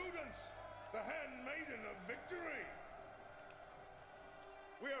prudence, the handmaiden of victory.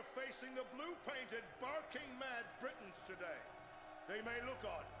 We are facing the blue-painted, barking mad Britons today. They may look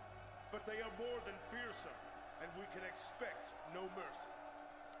odd, but they are more than fearsome, and we can expect no mercy.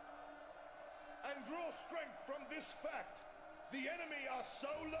 And draw strength from this fact. The enemy are so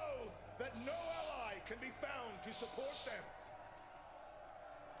loathed that no ally can be found to support them.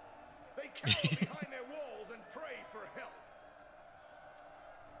 They cower behind their walls and pray for help.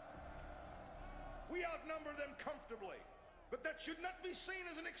 We outnumber them comfortably, but that should not be seen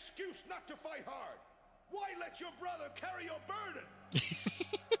as an excuse not to fight hard. Why let your brother carry your burden?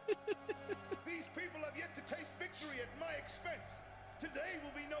 These people have yet to taste victory at my expense. Today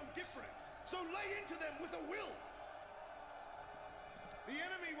will be no different, so lay into them with a will. The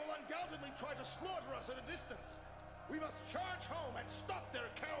enemy will undoubtedly try to slaughter us at a distance. We must charge home and stop their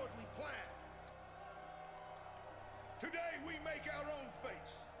cowardly plan. Today we make our own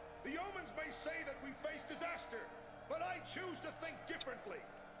fates. The omens may say that we face disaster, but I choose to think differently.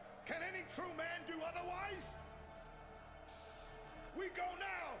 Can any true man do otherwise? We go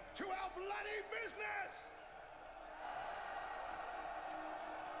now to our bloody business!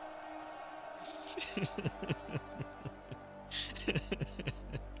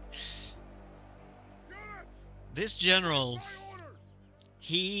 This general,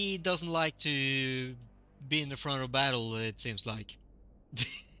 he doesn't like to be in the front of battle, it seems like.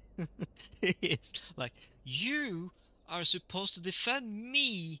 It's like, you are supposed to defend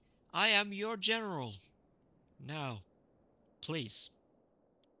me. I am your general. Now, please.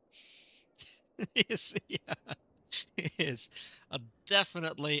 Yes, yeah. He is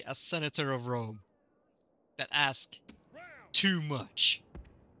definitely a senator of Rome that asks too much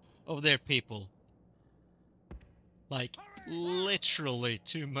of their people. Like, literally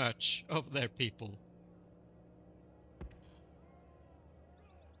too much of their people.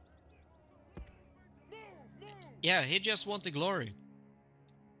 Yeah, he just wants the glory.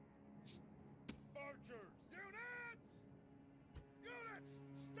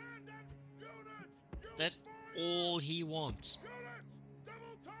 That's all he wants.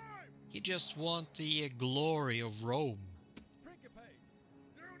 He just wants the glory of Rome.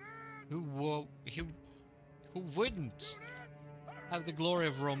 Who wouldn't have the glory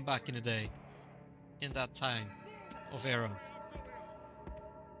of Rome back in the day, in that time of era?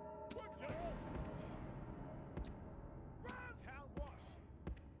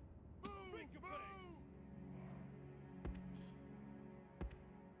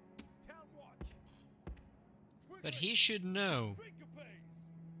 But he should know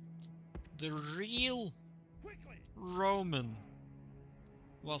the real Roman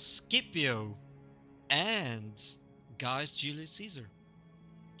was Scipio and Gaius Julius Caesar.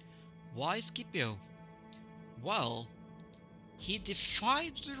 Why Scipio? Well, he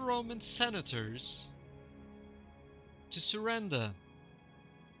defied the Roman senators to surrender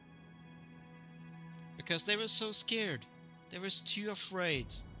because they were so scared. They were too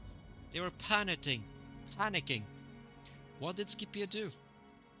afraid. They were panicking. What did Scipio do?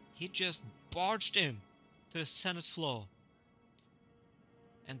 He just barged in to the Senate floor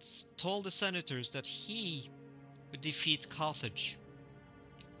and told the senators that he would defeat Carthage.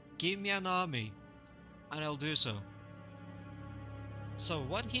 Give me an army and I'll do so. So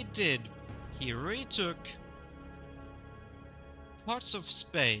what he did, he retook parts of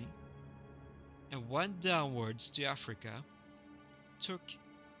Spain and went downwards to Africa, took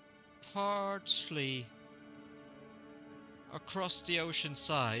partly across the ocean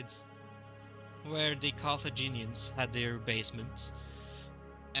side where the Carthaginians had their basements,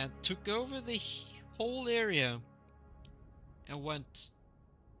 and took over the whole area and went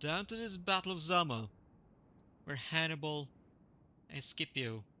down to this Battle of Zama where Hannibal and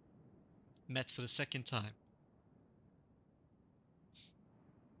Scipio met for the second time.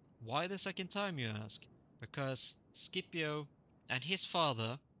 Why the second time, you ask? Because Scipio and his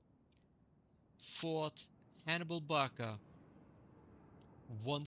father fought Hannibal Barca once